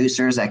event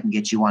producers that can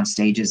get you on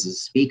stages as a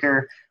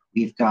speaker.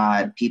 We've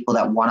got people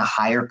that want to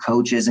hire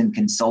coaches and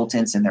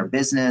consultants in their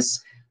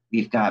business.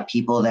 We've got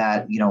people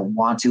that,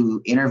 want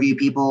to interview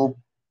people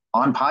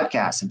on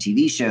podcasts and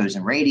TV shows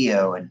and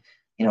radio. And,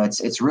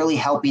 it's really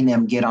helping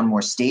them get on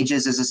more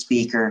stages as a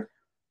speaker,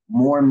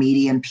 more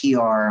media and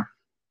PR,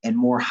 and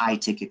more high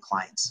ticket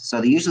clients. So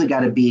they usually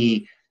got to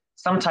be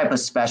some type of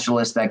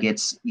specialist that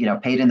gets,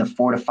 paid in the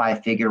 4 to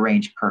 5 figure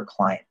range per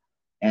client.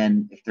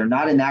 And if they're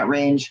not in that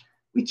range,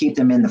 we keep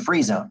them in the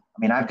free zone.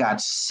 I've got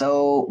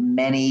so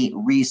many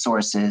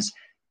resources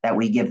that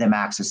we give them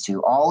access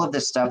to. All of the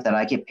stuff that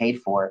I get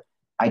paid for,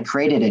 I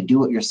created a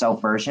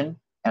do-it-yourself version,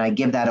 and I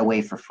give that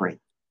away for free.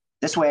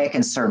 This way I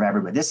can serve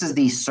everybody. This is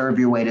the serve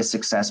your way to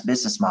success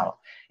business model.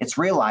 It's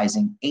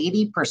realizing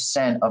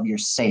 80% of your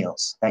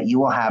sales that you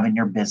will have in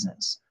your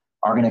business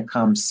are going to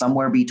come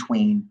somewhere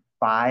between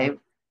 5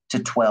 to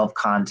 12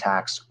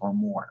 contacts or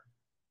more.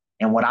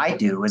 And what I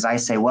do is I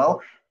say,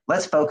 well,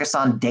 let's focus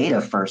on data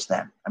first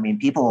then.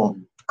 People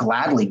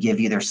gladly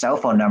give you their cell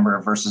phone number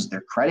versus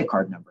their credit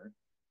card number.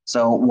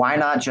 So why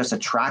not just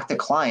attract the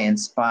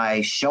clients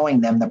by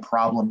showing them the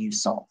problem you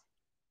solve,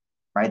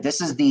 right?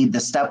 This is the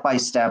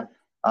step-by-step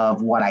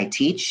of what I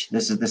teach.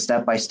 This is the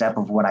step-by-step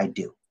of what I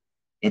do.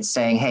 It's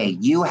saying, hey,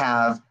 you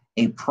have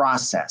a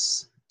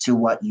process to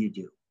what you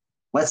do.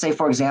 Let's say,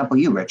 for example,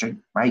 you, Richard,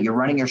 right? You're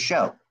running your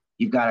show.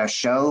 You've got a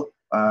show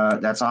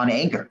that's on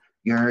Anchor.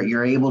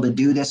 You're able to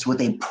do this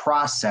with a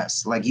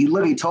process. Like you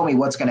literally told me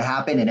what's going to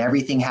happen, and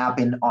everything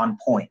happened on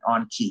point,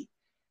 on key.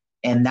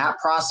 And that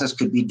process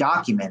could be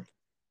documented.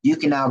 You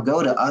can now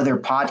go to other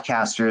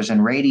podcasters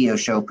and radio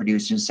show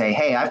producers and say,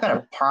 hey, I've got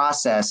a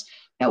process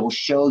that will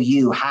show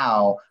you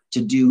how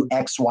to do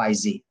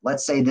XYZ.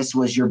 Let's say this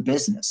was your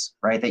business,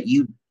 right? That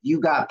you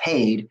got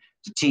paid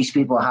to teach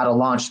people how to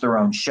launch their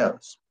own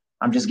shows.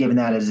 I'm just giving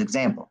that as an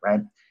example,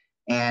 right?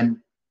 And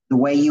the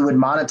way you would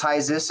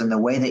monetize this and the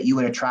way that you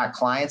would attract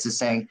clients is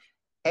saying,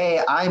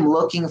 hey, I'm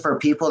looking for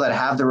people that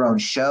have their own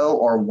show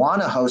or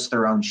want to host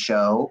their own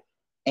show,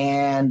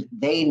 and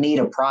they need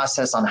a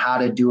process on how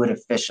to do it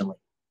efficiently,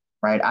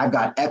 right? I've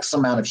got X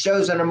amount of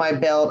shows under my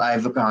belt.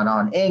 I've gone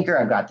on Anchor.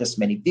 I've got this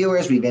many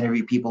viewers. We've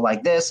interviewed people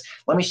like this.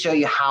 Let me show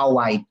you how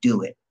I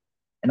do it.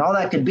 And all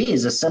that could be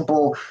is it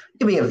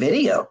could be a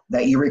video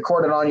that you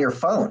recorded on your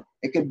phone.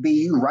 It could be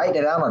you write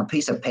it out on a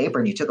piece of paper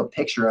and you took a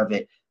picture of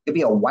it. It could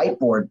be a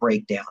whiteboard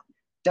breakdown.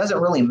 It doesn't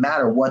really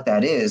matter what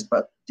that is,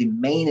 but the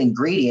main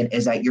ingredient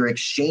is that you're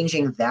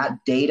exchanging that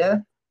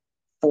data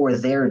for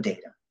their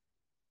data.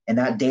 And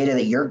that data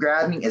that you're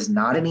grabbing is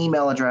not an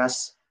email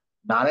address,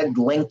 not a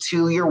link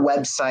to your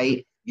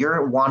website.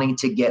 You're wanting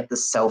to get the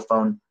cell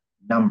phone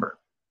number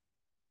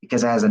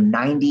because it has a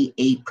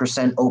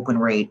 98% open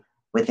rate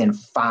within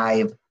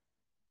 5.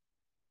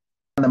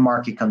 The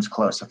market comes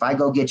close. If I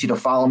go get you to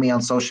follow me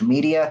on social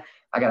media,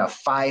 I got a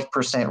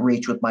 5%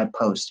 reach with my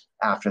post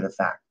after the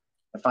fact.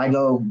 If I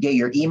go get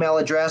your email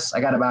address,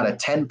 I got about a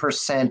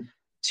 10%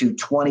 to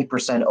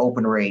 20%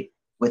 open rate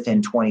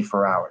within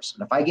 24 hours.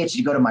 And if I get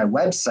you to go to my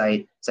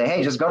website, say,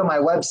 hey, just go to my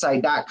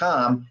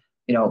website.com,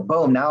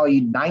 boom, now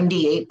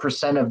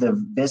 98% of the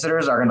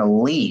visitors are going to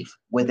leave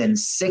within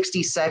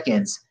 60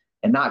 seconds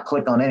and not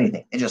click on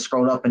anything. They just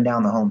scroll up and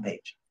down the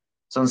homepage.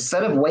 So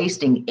instead of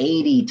wasting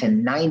 80 to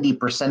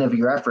 90% of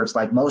your efforts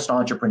like most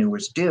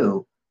entrepreneurs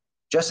do,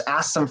 just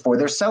ask them for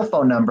their cell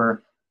phone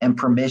number and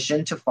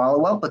permission to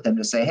follow up with them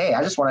to say, hey,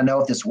 I just want to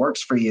know if this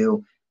works for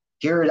you.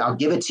 Here, I'll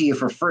give it to you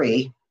for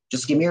free.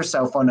 Just give me your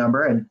cell phone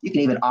number. And you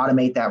can even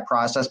automate that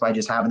process by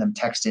just having them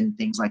text in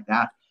things like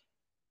that.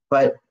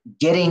 But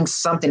getting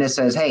something that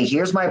says, hey,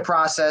 here's my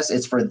process.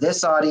 It's for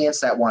this audience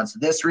that wants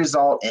this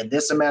result in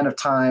this amount of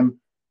time.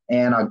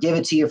 And I'll give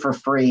it to you for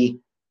free.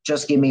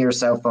 Just give me your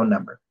cell phone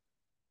number.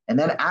 And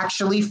then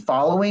actually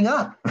following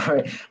up.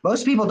 Right?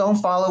 Most people don't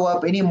follow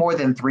up any more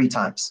than 3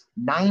 times.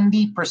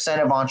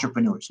 90% of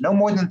entrepreneurs, no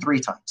more than 3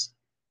 times.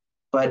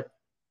 But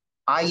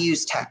I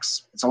use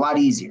text. It's a lot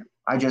easier.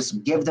 I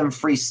just give them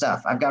free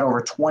stuff. I've got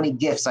over 20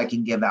 gifts I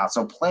can give out.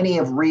 So plenty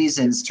of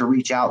reasons to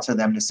reach out to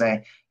them to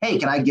say, hey,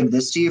 can I give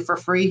this to you for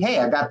free? Hey,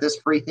 I got this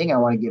free thing I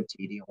want to give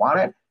to you. Do you want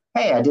it?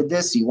 Hey, I did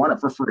this. Do you want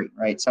it for free?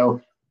 Right? So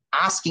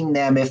asking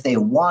them if they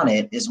want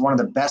it is one of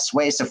the best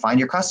ways to find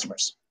your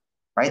customers.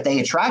 Right? They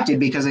attracted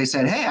because they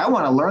said, hey, I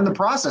want to learn the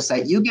process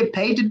that you get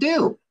paid to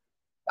do.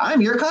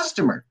 I'm your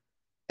customer.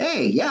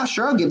 Hey, yeah,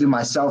 sure, I'll give you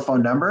my cell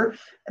phone number.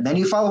 And then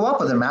you follow up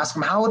with them, ask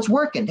them how it's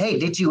working. Hey,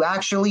 did you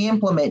actually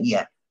implement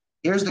yet?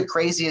 Here's the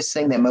craziest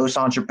thing that most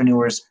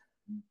entrepreneurs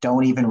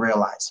don't even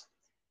realize.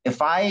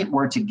 If I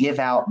were to give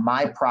out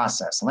my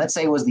process, let's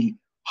say it was the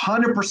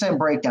 100%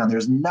 breakdown,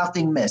 there's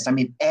nothing missed. I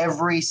mean,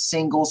 every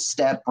single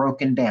step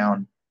broken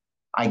down,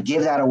 I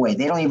give that away.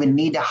 They don't even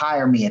need to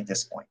hire me at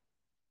this point.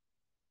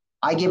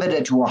 I give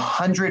it to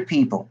 100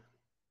 people.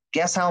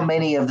 Guess how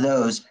many of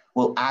those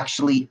will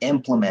actually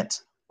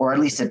implement or at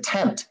least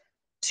attempt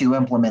to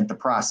implement the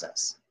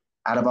process?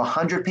 Out of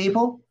 100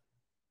 people,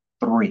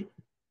 3.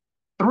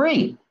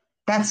 3.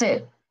 That's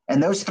it.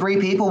 And those 3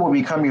 people will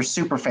become your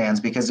super fans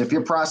because if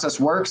your process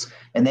works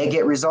and they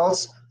get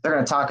results, they're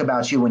going to talk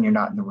about you when you're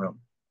not in the room.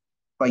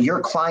 But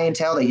your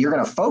clientele that you're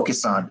going to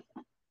focus on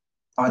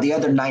are the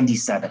other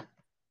 97.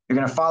 You're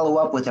going to follow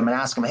up with them and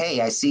ask them,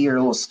 hey, I see you're a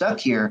little stuck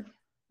here.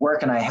 Where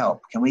can I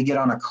help? Can we get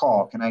on a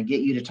call? Can I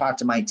get you to talk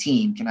to my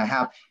team? Can I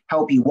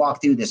help you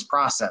walk through this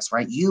process,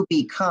 right? You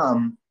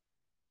become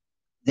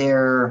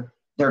their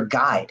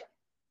guide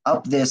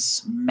up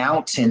this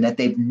mountain that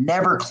they've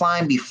never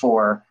climbed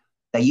before,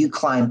 that you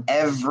climb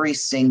every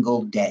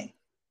single day.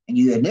 And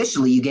you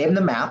gave them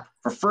the map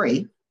for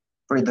free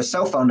for the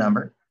cell phone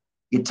number.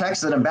 You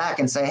texted them back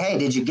and say, hey,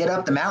 did you get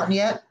up the mountain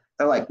yet?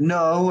 They're like,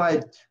 no,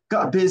 I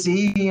got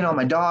busy,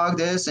 my dog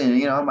this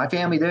and, my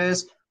family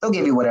this. They'll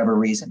give you whatever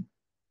reason.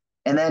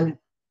 And then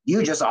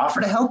you just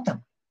offer to help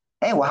them.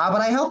 Hey, well, how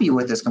about I help you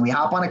with this? Can we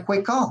hop on a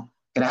quick call?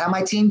 Can I have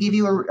my team give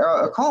you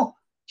a call?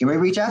 Can we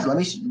reach out? Let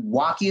me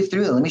walk you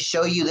through it. Let me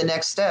show you the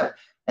next step.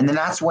 And then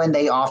that's when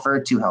they offer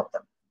to help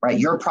them, right?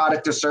 Your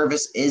product or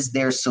service is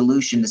their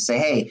solution to say,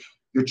 hey,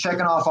 you're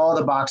checking off all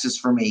the boxes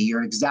for me.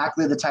 You're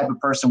exactly the type of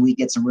person we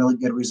get some really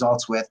good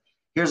results with.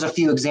 Here's a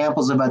few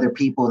examples of other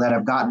people that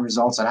have gotten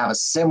results that have a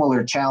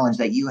similar challenge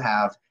that you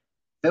have.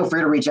 Feel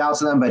free to reach out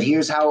to them, but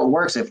here's how it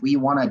works. If we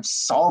want to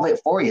solve it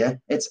for you,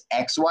 it's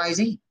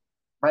XYZ,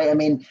 right? I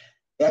mean,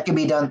 that can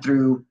be done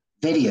through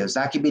videos.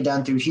 That can be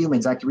done through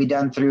humans. That can be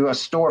done through a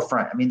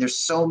storefront. I mean, there's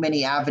so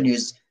many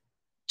avenues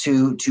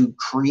to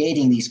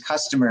creating these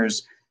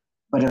customers.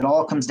 But it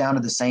all comes down to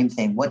the same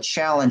thing. What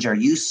challenge are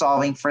you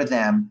solving for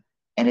them?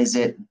 And is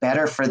it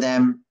better for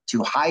them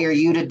to hire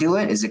you to do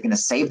it? Is it going to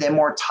save them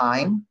more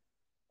time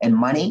and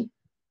money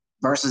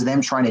versus them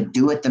trying to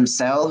do it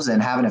themselves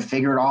and having to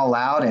figure it all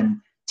out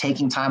and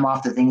taking time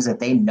off the things that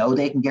they know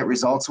they can get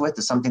results with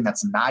to something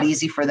that's not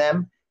easy for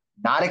them,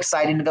 not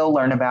exciting to go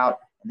learn about,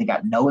 and they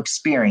got no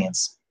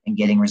experience in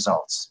getting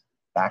results?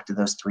 Back to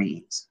those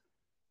 3 E's.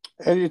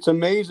 And it's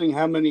amazing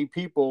how many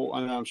people,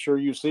 and I'm sure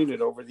you've seen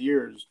it over the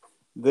years,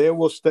 they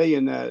will stay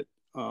in that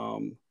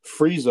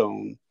free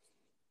zone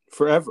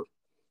forever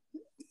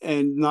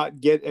and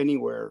not get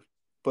anywhere,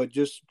 but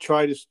just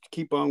try to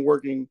keep on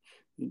working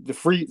the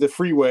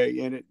freeway,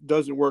 and it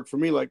doesn't work for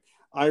me. Like,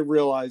 I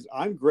realize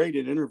I'm great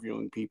at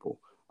interviewing people.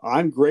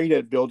 I'm great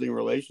at building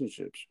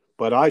relationships,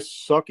 but I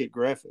suck at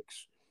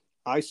graphics.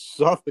 I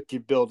suck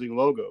at building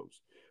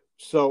logos.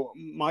 So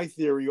my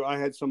theory, I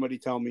had somebody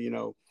tell me,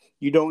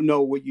 you don't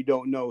know what you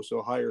don't know,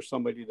 so hire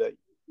somebody that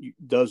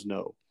does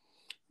know.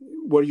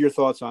 What are your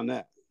thoughts on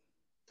that?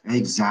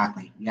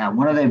 Exactly. Yeah.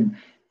 One of the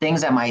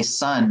things that my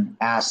son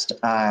asked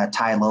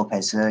Tai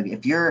Lopez,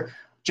 if you're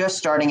just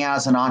starting out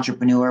as an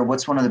entrepreneur,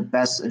 what's one of the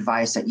best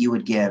advice that you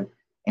would give?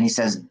 And he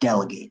says,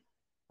 delegate,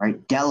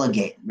 right?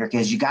 Delegate,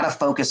 because you got to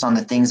focus on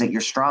the things that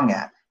you're strong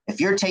at. If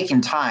you're taking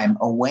time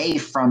away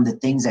from the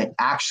things that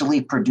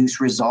actually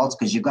produce results,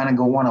 because you're going to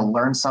go want to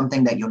learn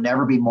something that you'll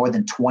never be more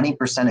than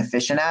 20%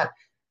 efficient at,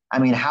 I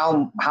mean,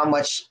 how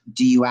much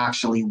do you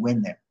actually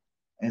win there?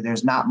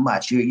 There's not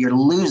much. You're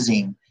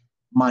losing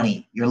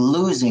money. You're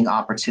losing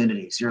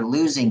opportunities. You're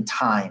losing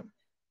time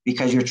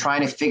because you're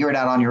trying to figure it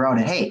out on your own.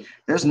 And hey,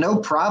 there's no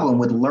problem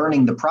with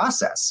learning the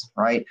process,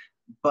 right?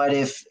 But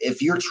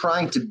if you're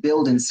trying to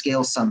build and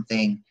scale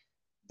something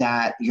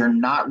that you're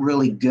not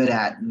really good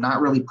at,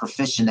 not really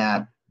proficient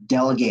at,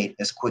 delegate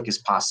as quick as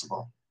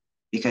possible.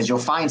 Because you'll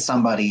find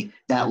somebody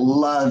that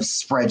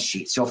loves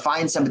spreadsheets. You'll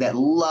find somebody that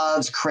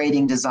loves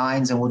creating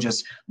designs and will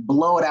just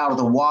blow it out of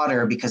the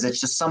water because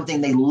it's just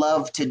something they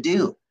love to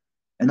do.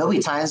 And there'll be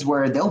times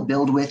where they'll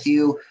build with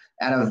you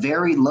at a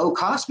very low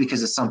cost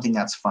because it's something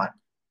that's fun,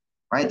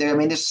 right?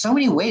 There's so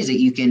many ways that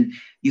you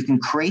can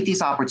create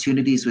these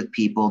opportunities with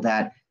people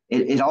that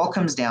it all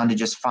comes down to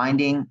just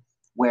finding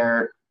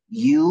where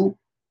you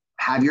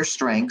have your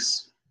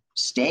strengths,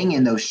 staying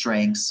in those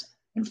strengths,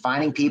 and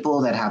finding people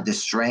that have the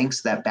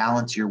strengths that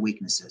balance your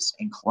weaknesses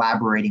and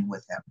collaborating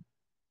with them.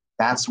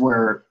 That's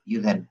where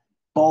you then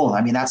bowl.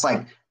 That's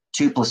like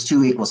 2 +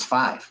 2 =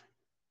 5.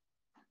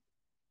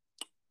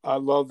 I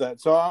love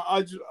that. So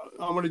I'm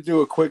going to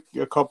do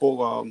a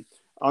couple.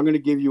 I'm going to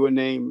give you a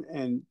name,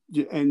 and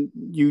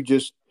you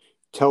just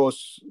tell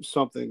us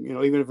something.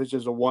 Even if it's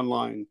just a one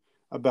line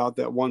about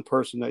that one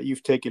person that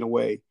you've taken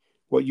away,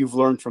 what you've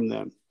learned from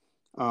them.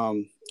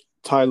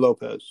 Tai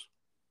Lopez.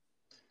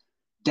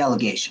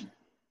 Delegation.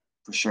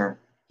 For sure.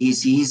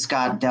 He's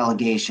got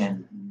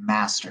delegation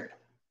mastered.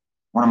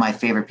 One of my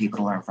favorite people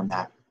to learn from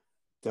that.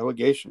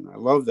 Delegation. I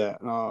love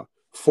that.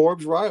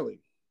 Forbes Riley.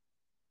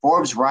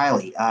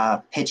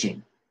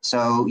 Pitching.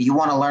 So you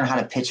want to learn how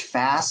to pitch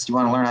fast. You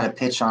want to learn how to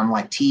pitch on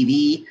like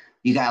TV.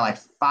 You got like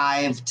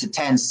 5 to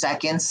 10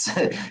 seconds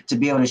to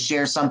be able to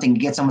share something to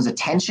get someone's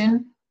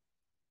attention.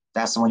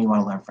 That's the one you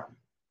want to learn from.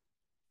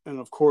 And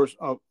of course,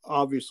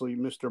 obviously,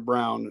 Mr.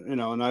 Brown,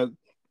 and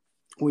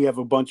we have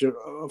a bunch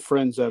of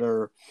friends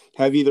that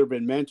have either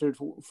been mentored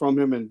from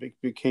him and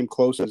became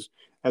close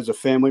as a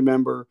family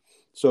member.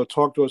 So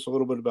talk to us a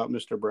little bit about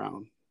Mr.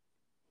 Brown.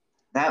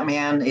 That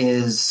man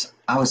is,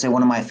 I would say,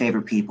 one of my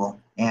favorite people.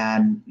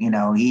 And,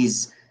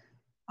 he's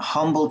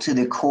humble to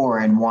the core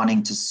and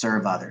wanting to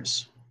serve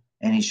others.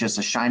 And he's just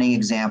a shining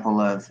example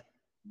of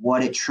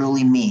what it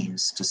truly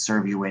means to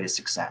serve your way to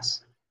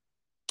success.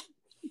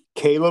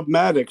 Caleb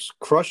Maddox,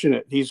 crushing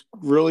it. He's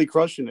really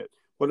crushing it.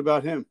 What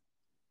about him?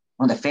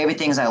 One of the favorite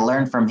things I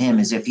learned from him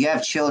is if you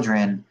have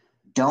children,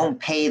 don't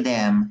pay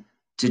them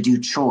to do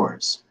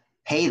chores.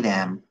 Pay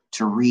them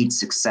to read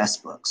success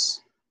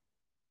books.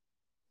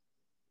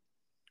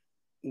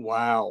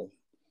 Wow.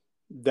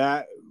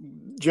 That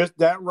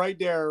right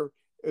there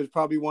is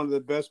probably one of the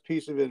best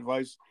pieces of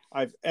advice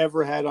I've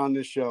ever had on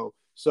this show.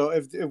 So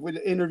if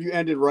the interview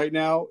ended right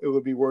now, it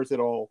would be worth it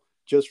all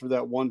just for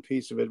that one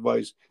piece of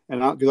advice.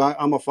 And because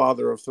I'm a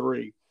father of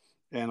 3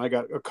 and I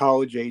got a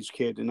college age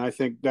kid. And I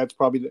think that's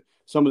probably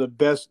some of the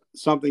best,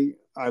 something.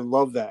 I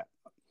love that.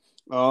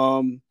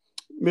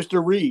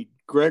 Mr. Reed,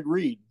 Greg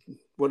Reed.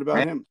 What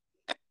about him?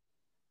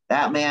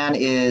 That man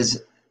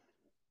is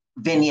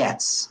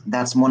vignettes.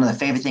 That's one of the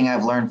favorite things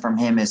I've learned from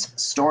him is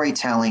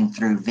storytelling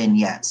through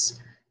vignettes.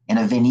 And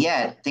a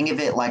vignette, think of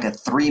it like a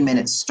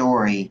 3-minute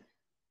story,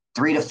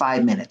 3 to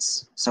 5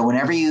 minutes. So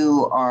whenever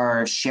you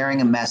are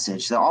sharing a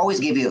message, they'll always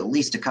give you at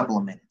least a couple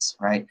of minutes,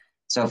 right?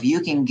 So if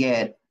you can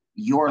get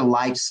your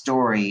life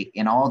story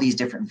in all these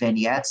different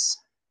vignettes,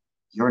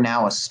 you're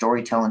now a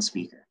storytelling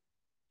speaker.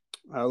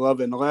 I love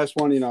it. And the last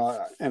one,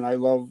 and I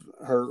love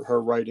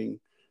her writing.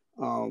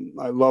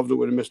 I loved it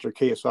with Mr.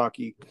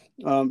 Kiyosaki.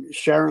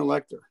 Sharon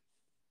Lechter.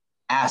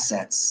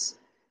 Assets.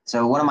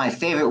 So one of my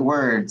favorite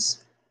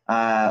words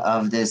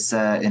of this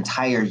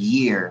entire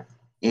year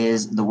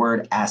is the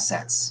word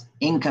assets,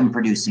 income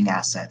producing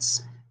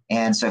assets.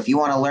 And so if you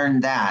want to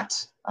learn that,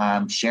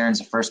 Sharon's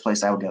the first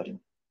place I would go to.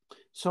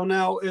 So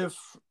now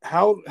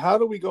how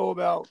do we go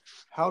about,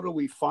 how do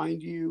we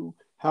find you?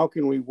 How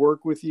can we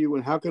work with you?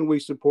 And how can we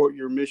support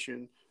your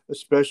mission,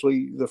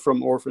 especially the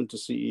From Orphan to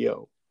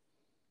CEO?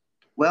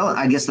 Well,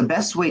 I guess the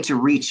best way to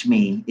reach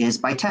me is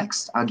by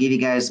text. I'll give you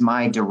guys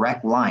my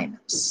direct line,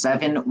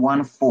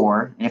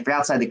 714, and if you're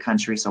outside the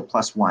country, so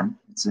 +1,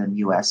 it's in the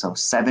US, so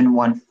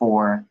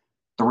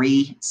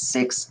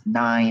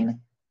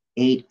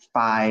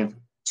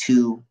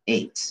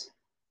 714-369-8528.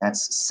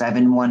 That's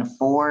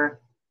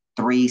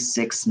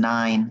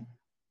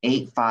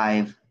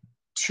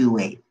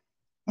 714-369-8528.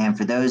 And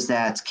for those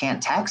that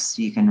can't text,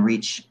 you can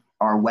reach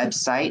our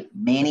website,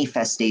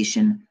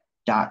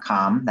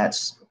 mannyfestation.com.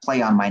 That's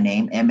play on my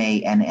name,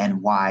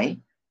 MANNY,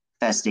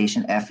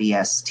 Festation,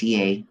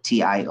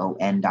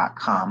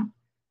 FESTATION.com.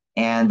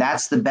 And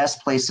that's the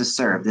best place to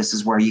serve. This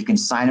is where you can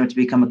sign up to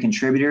become a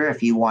contributor.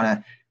 If you want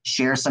to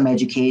share some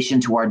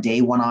education to our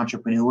day one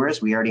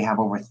entrepreneurs, we already have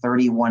over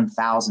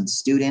 31,000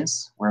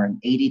 students. We're in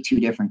 82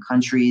 different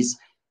countries.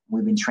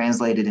 We've been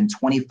translated in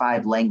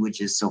 25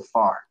 languages so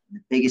far.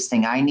 The biggest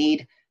thing I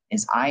need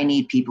is I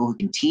need people who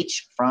can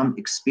teach from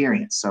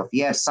experience. So if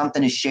you have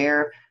something to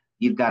share,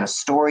 you've got a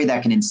story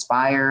that can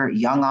inspire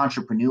young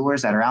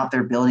entrepreneurs that are out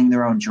there building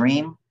their own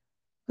dream,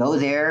 go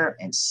there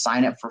and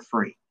sign up for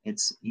free.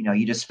 It's,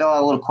 you just fill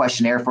out a little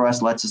questionnaire for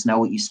us, lets us know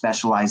what you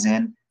specialize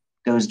in,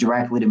 goes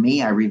directly to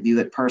me. I review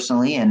it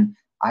personally, and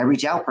I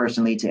reach out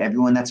personally to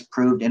everyone that's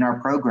approved in our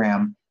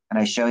program, and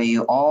I show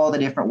you all the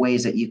different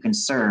ways that you can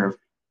serve.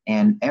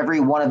 And every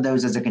one of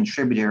those as a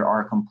contributor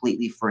are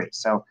completely free.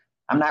 So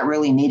I'm not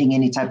really needing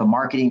any type of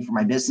marketing for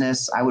my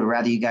business. I would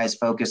rather you guys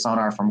focus on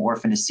our From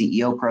Orphan to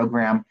CEO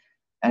program.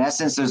 In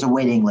essence, there's a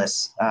waiting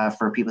list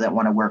for people that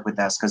want to work with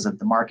us because of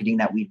the marketing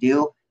that we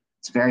do.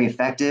 It's very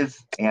effective.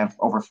 We have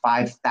over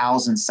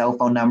 5,000 cell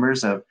phone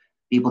numbers of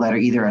people that are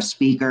either a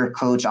speaker,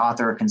 coach,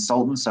 author, or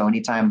consultant. So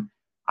anytime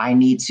I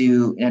need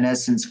to, in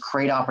essence,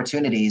 create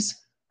opportunities,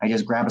 I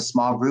just grab a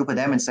small group of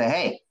them and say,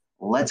 hey,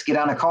 let's get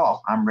on a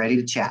call. I'm ready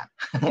to chat.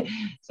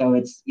 So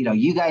it's,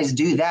 you guys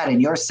do that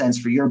in your sense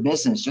for your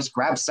business. Just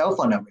grab cell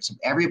phone numbers of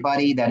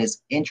everybody that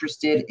is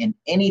interested in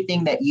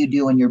anything that you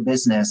do in your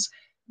business.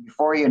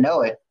 Before you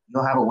know it,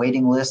 you'll have a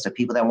waiting list of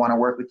people that want to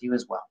work with you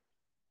as well.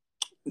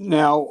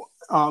 Now,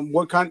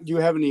 do you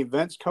have any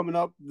events coming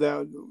up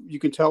that you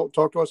can talk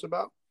to us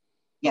about?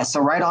 Yeah,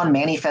 so right on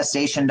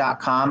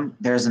manifestation.com,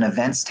 there's an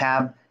events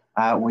tab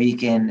where you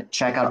can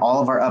check out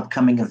all of our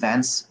upcoming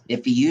events.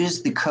 If you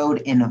use the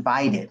code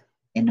invited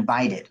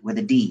with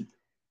a D,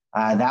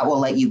 that will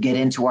let you get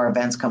into our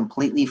events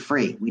completely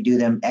free. We do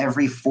them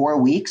every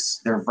 4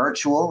 weeks. They're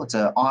virtual. It's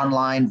an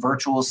online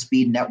virtual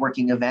speed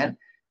networking event.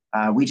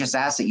 We just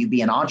ask that you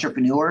be an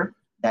entrepreneur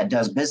that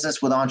does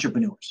business with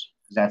entrepreneurs.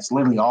 That's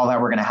literally all that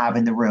we're going to have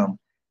in the room.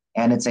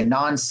 And it's a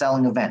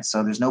non-selling event.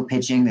 So there's no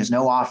pitching, there's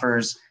no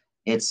offers.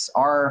 It's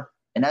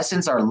in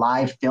essence, our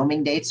live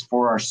filming dates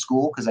for our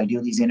school, because I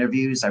do these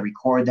interviews, I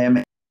record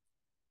them.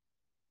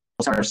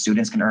 So our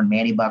students can earn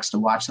Manny bucks to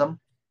watch them.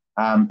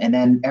 And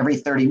then every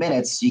 30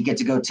 minutes, you get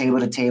to go table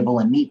to table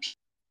and meet people,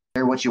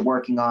 share what you're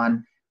working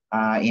on,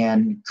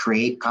 and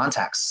create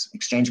contacts,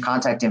 exchange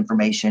contact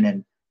information,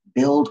 and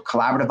build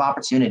collaborative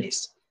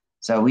opportunities.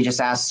 So we just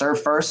ask,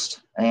 serve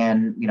first,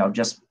 and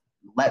just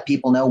let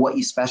people know what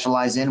you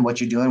specialize in,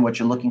 what you're doing, what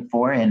you're looking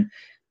for. And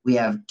we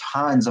have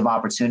tons of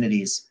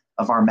opportunities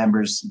of our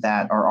members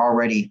that are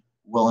already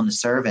willing to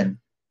serve and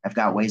have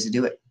got ways to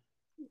do it.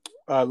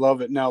 I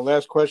love it. Now,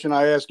 last question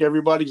I ask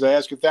everybody, because I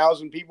ask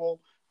 1,000 people,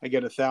 I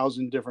get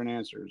 1,000 different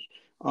answers.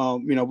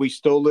 We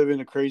still live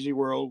in a crazy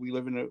world. We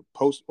live in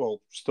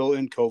still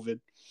in COVID.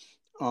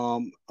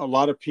 A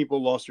lot of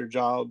people lost their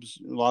jobs.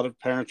 A lot of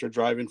parents are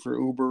driving for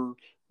Uber,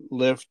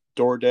 Lyft,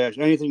 DoorDash,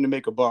 anything to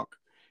make a buck.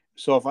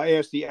 So if I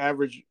ask the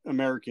average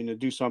American to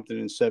do something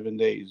in 7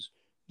 days,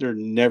 they're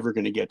never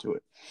going to get to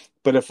it.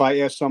 But if I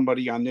ask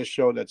somebody on this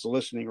show that's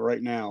listening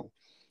right now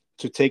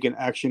to take an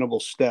actionable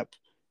step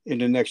in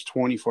the next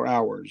 24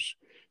 hours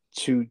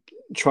to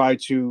try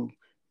to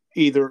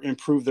either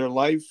improve their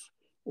life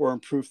or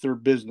improve their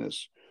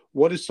business,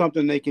 what is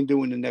something they can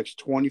do in the next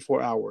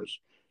 24 hours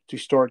to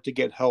start to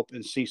get help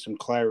and see some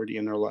clarity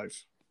in their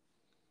life?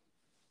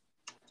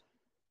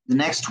 The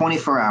next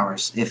 24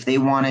 hours, if they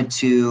wanted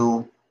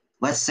to,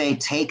 let's say,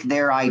 take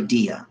their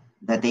idea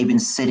that they've been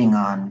sitting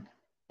on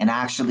and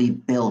actually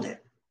build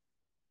it.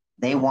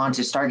 They want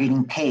to start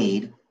getting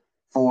paid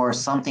for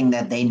something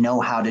that they know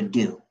how to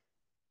do.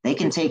 They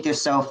can take their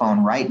cell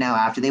phone right now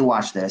after they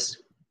watch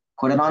this,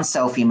 put it on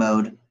selfie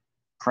mode,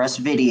 press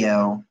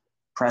video,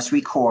 press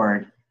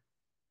record,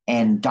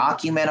 and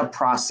document a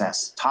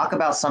process. Talk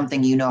about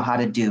something you know how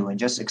to do and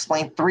just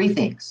explain 3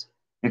 things.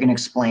 You're going to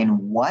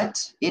explain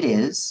what it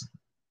is,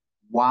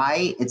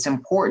 why it's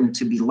important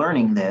to be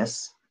learning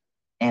this,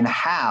 and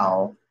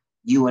how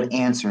you would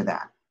answer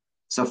that.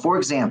 So for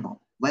example,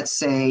 let's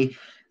say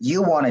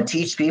you want to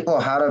teach people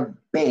how to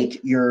bake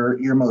your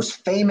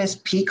most famous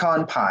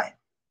pecan pie,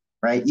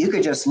 right? You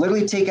could just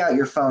literally take out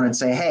your phone and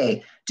say,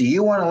 hey, do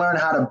you want to learn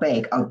how to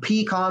bake a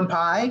pecan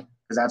pie?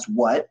 Because that's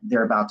what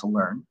they're about to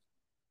learn.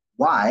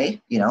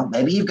 Why?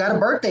 Maybe you've got a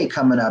birthday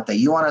coming up that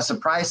you want to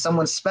surprise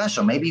someone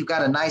special. Maybe you've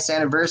got a nice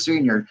anniversary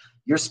and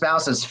your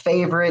spouse's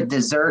favorite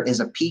dessert is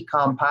a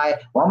pecan pie.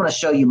 Well, I'm going to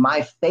show you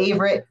my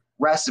favorite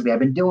recipe. I've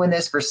been doing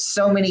this for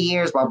so many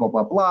years, blah, blah,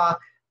 blah, blah,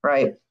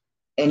 right?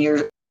 And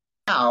your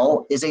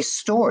how is a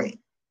story.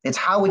 It's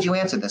how would you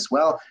answer this?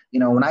 Well,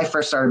 when I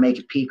first started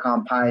making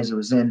pecan pies, it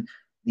was in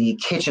the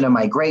kitchen of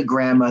my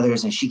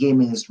great-grandmother's, and she gave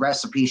me this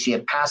recipe she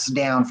had passed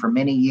down for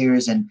many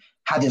years and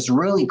had this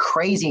really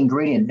crazy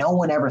ingredient no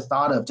one ever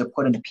thought of to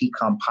put in a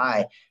pecan pie.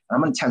 And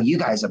I'm going to tell you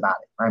guys about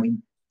it. I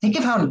mean, think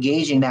of how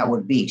engaging that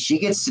would be. She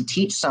gets to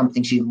teach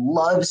something she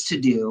loves to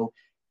do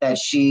that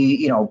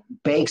she,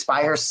 bakes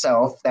by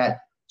herself that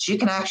she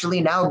can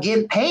actually now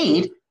get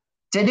paid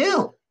to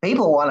do.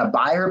 People want to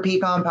buy her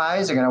pecan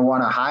pies. They're going to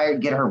want to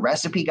get her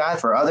recipe guide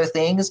for other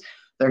things.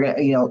 They're going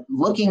to,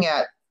 looking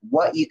at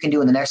what you can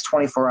do in the next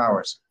 24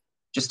 hours.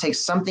 Just take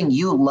something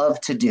you love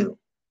to do.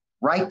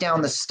 Write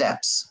down the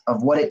steps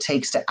of what it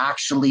takes to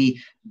actually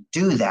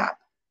do that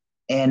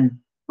and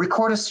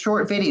record a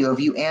short video of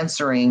you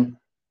answering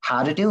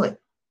how to do it.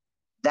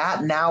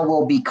 That now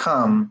will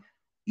become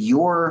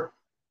your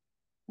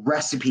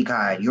recipe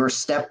guide, your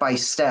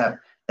step-by-step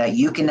that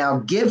you can now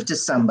give to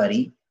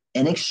somebody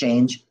in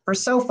exchange for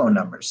cell phone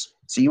numbers.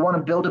 So you want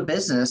to build a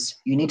business,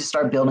 you need to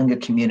start building a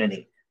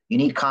community. You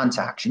need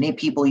contacts. You need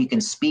people you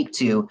can speak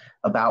to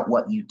about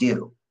what you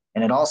do.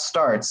 And it all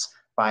starts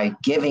by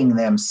giving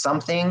them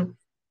something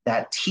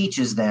that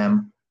teaches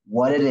them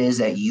what it is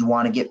that you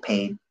want to get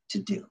paid to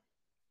do.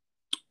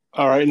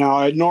 All right. Now,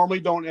 I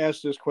normally don't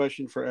ask this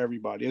question for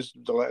everybody. This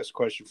is the last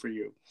question for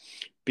you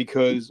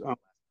because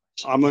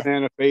I'm a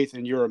man of faith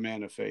and you're a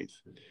man of faith.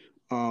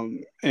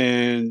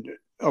 And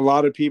a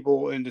lot of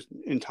people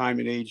in time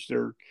and age,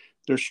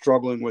 they're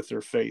struggling with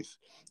their faith,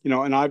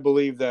 and I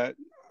believe that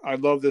I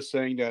love this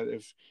saying that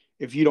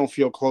if you don't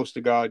feel close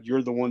to God,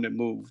 you're the one that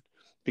moved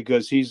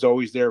because he's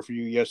always there for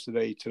you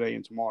yesterday, today,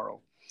 and tomorrow.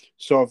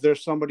 So if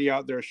there's somebody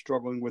out there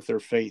struggling with their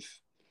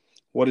faith,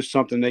 what is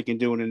something they can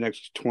do in the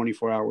next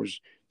 24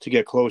 hours to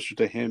get closer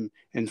to him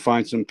and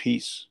find some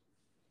peace?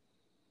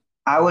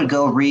 I would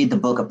go read the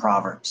book of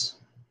Proverbs.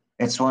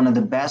 It's one of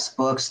the best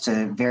books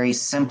to very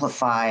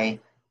simplify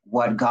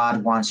what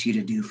God wants you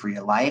to do for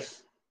your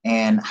life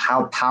and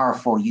how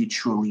powerful you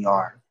truly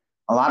are.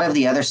 A lot of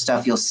the other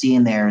stuff you'll see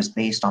in there is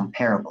based on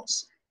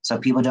parables, so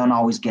people don't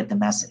always get the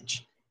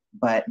message.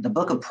 But the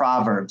book of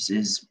Proverbs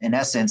is, in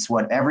essence,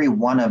 what every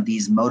one of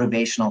these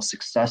motivational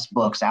success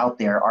books out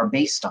there are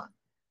based on,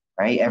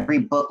 right? Every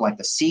book like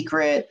The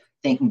Secret,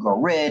 Think and Grow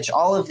Rich,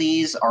 all of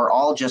these are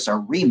all just a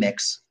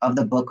remix of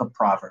the book of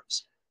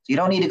Proverbs. So you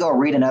don't need to go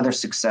read another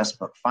success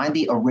book. Find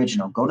the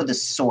original. Go to the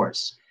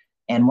source.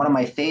 And one of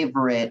my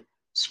favorite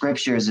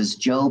scriptures is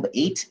Job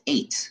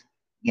 8:8.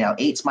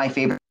 8's my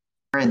favorite.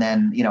 And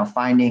then,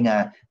 finding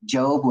a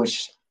Job,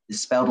 which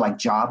is spelled like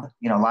job.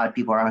 A lot of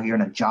people are out here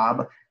in a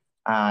job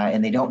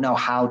and they don't know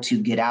how to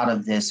get out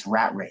of this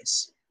rat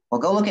race. Well,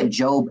 go look at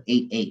Job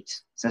 8:8.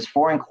 It says,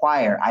 for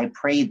inquire, I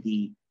pray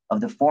thee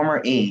of the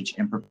former age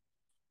and prepare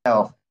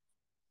yourself.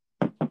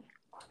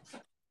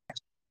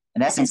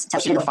 In essence,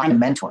 tells you to find a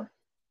mentor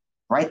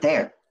right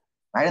there,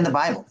 right in the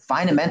Bible.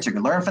 Find a mentor.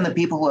 Learn from the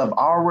people who have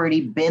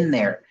already been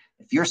there.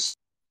 If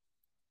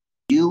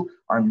you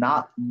are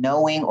not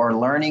knowing or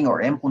learning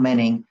or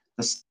implementing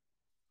the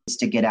steps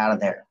to get out of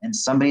there, and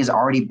somebody's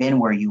already been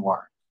where you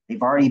are.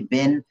 They've already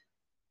been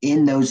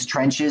in those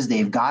trenches.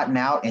 They've gotten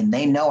out and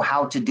they know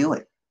how to do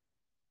it.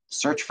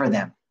 Search for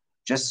them.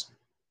 Just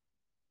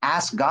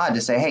ask God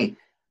to say, hey,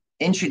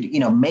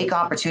 make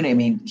opportunity. I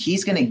mean,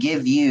 he's going to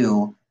give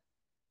you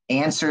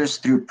answers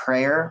through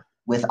prayer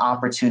with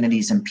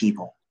opportunities and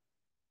people.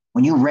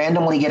 When you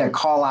randomly get a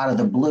call out of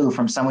the blue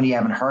from someone you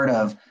haven't heard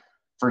of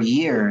for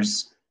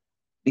years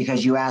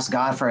because you asked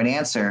God for an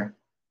answer,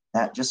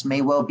 that just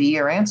may well be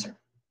your answer.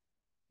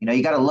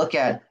 You got to look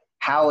at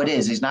how it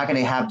is. He's not going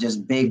to have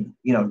just big,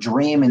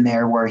 dream in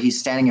there where he's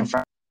standing in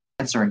front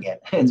of answering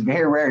it. It's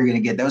very rare you're going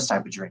to get those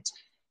type of dreams.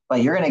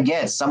 But you're going to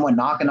get someone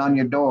knocking on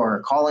your door, or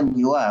calling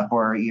you up,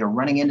 or you're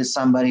running into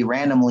somebody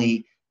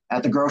randomly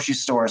at the grocery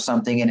store or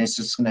something, and it's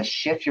just going to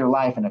shift your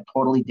life in a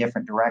totally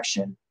different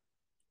direction.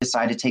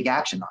 Decide to take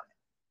action on it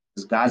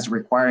because God's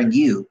requiring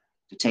you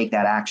to take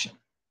that action.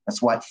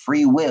 That's what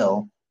free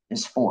will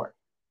is for.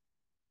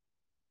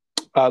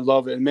 I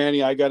love it. And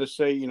Manny, I got to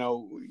say,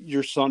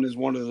 your son is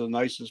one of the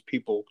nicest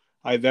people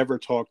I've ever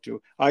talked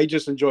to. I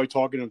just enjoy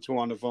talking to him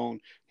on the phone.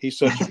 He's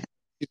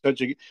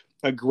such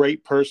a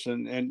great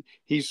person, and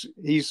he's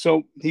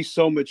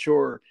so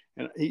mature,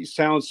 and he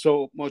sounds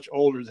so much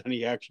older than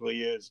he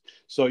actually is.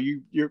 So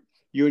you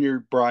and your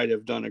bride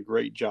have done a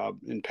great job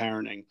in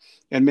parenting.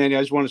 And Manny,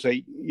 I just want to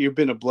say you've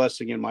been a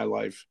blessing in my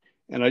life,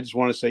 and I just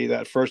want to say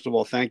that first of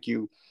all, thank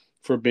you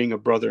for being a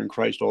brother in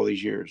Christ all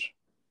these years.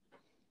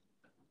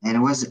 And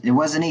it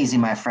wasn't easy,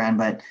 my friend,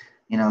 but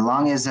as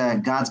long as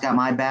God's got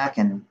my back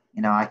and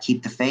I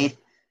keep the faith,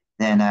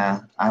 then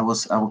I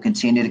will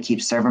continue to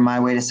keep serving my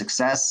way to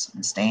success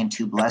and staying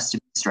too blessed to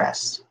be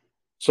stressed.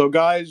 So,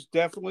 guys,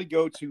 definitely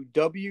go to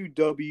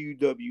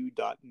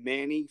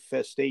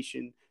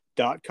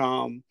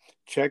www.manifestation.com.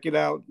 Check it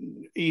out.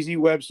 Easy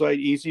website,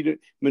 easy to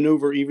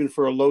maneuver, even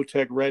for a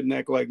low-tech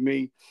redneck like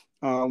me.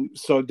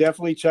 So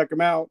definitely check them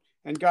out.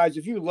 And, guys,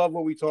 if you love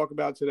what we talk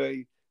about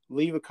today,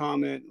 leave a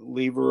comment,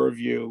 leave a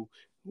review.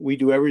 We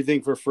do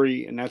everything for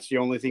free, and that's the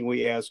only thing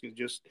we ask, is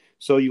just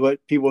so you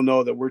let people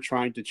know that we're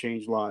trying to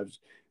change lives.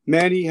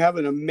 Manny, have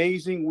an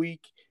amazing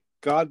week.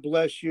 God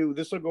bless you.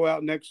 This will go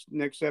out next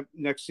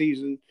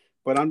season,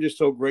 but I'm just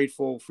so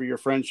grateful for your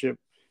friendship.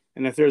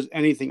 And if there's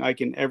anything I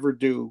can ever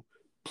do,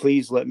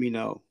 please let me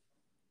know.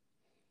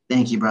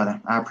 Thank you, brother.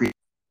 I appreciate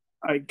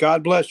All right,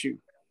 God bless you.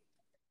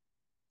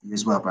 You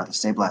as well, brother.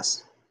 Stay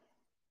blessed.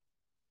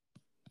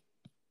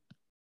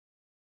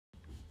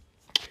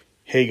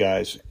 Hey,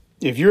 guys,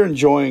 if you're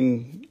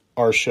enjoying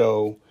our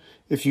show,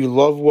 if you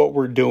love what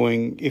we're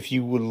doing, if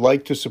you would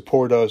like to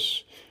support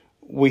us,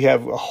 we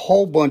have a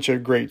whole bunch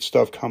of great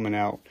stuff coming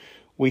out.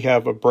 We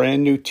have a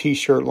brand new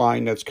t-shirt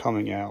line that's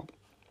coming out.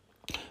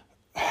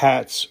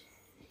 Hats,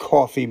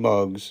 coffee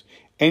mugs,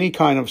 any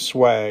kind of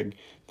swag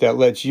that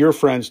lets your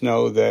friends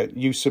know that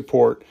you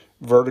support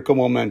Vertical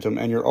Momentum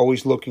and you're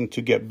always looking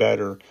to get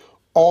better.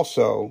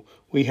 Also,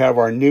 we have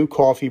our new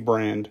coffee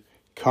brand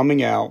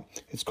coming out.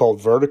 It's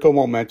called Vertical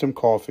Momentum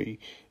Coffee.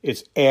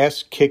 It's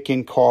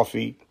ass-kicking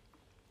coffee,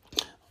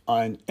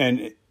 and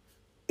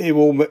it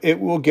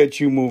will get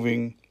you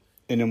moving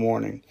in the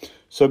morning.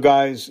 So,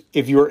 guys,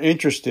 if you're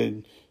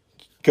interested,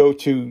 go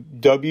to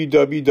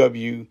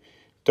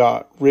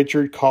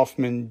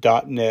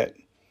www.richardkaufman.net.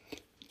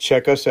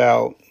 Check us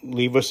out.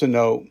 Leave us a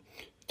note.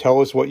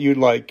 Tell us what you'd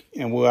like,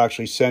 and we'll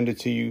actually send it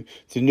to you.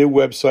 The new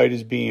website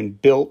is being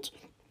built.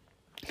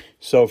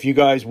 So if you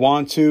guys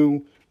want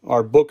to,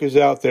 our book is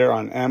out there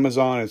on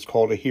Amazon. It's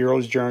called A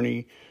Hero's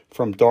Journey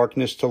from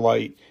Darkness to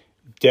Light.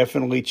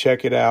 Definitely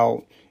check it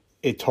out.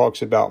 It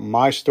talks about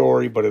my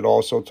story, but it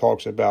also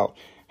talks about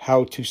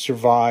how to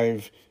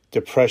survive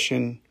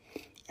depression,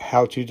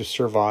 how to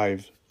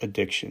survive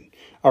addiction.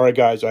 All right,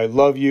 guys, I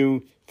love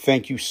you.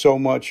 Thank you so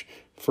much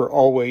for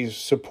always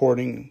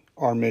supporting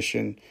our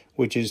mission,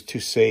 which is to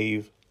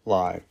save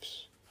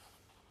lives.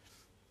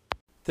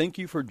 Thank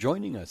you for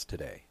joining us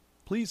today.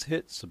 Please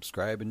hit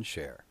subscribe and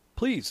share.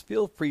 Please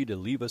feel free to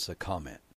leave us a comment.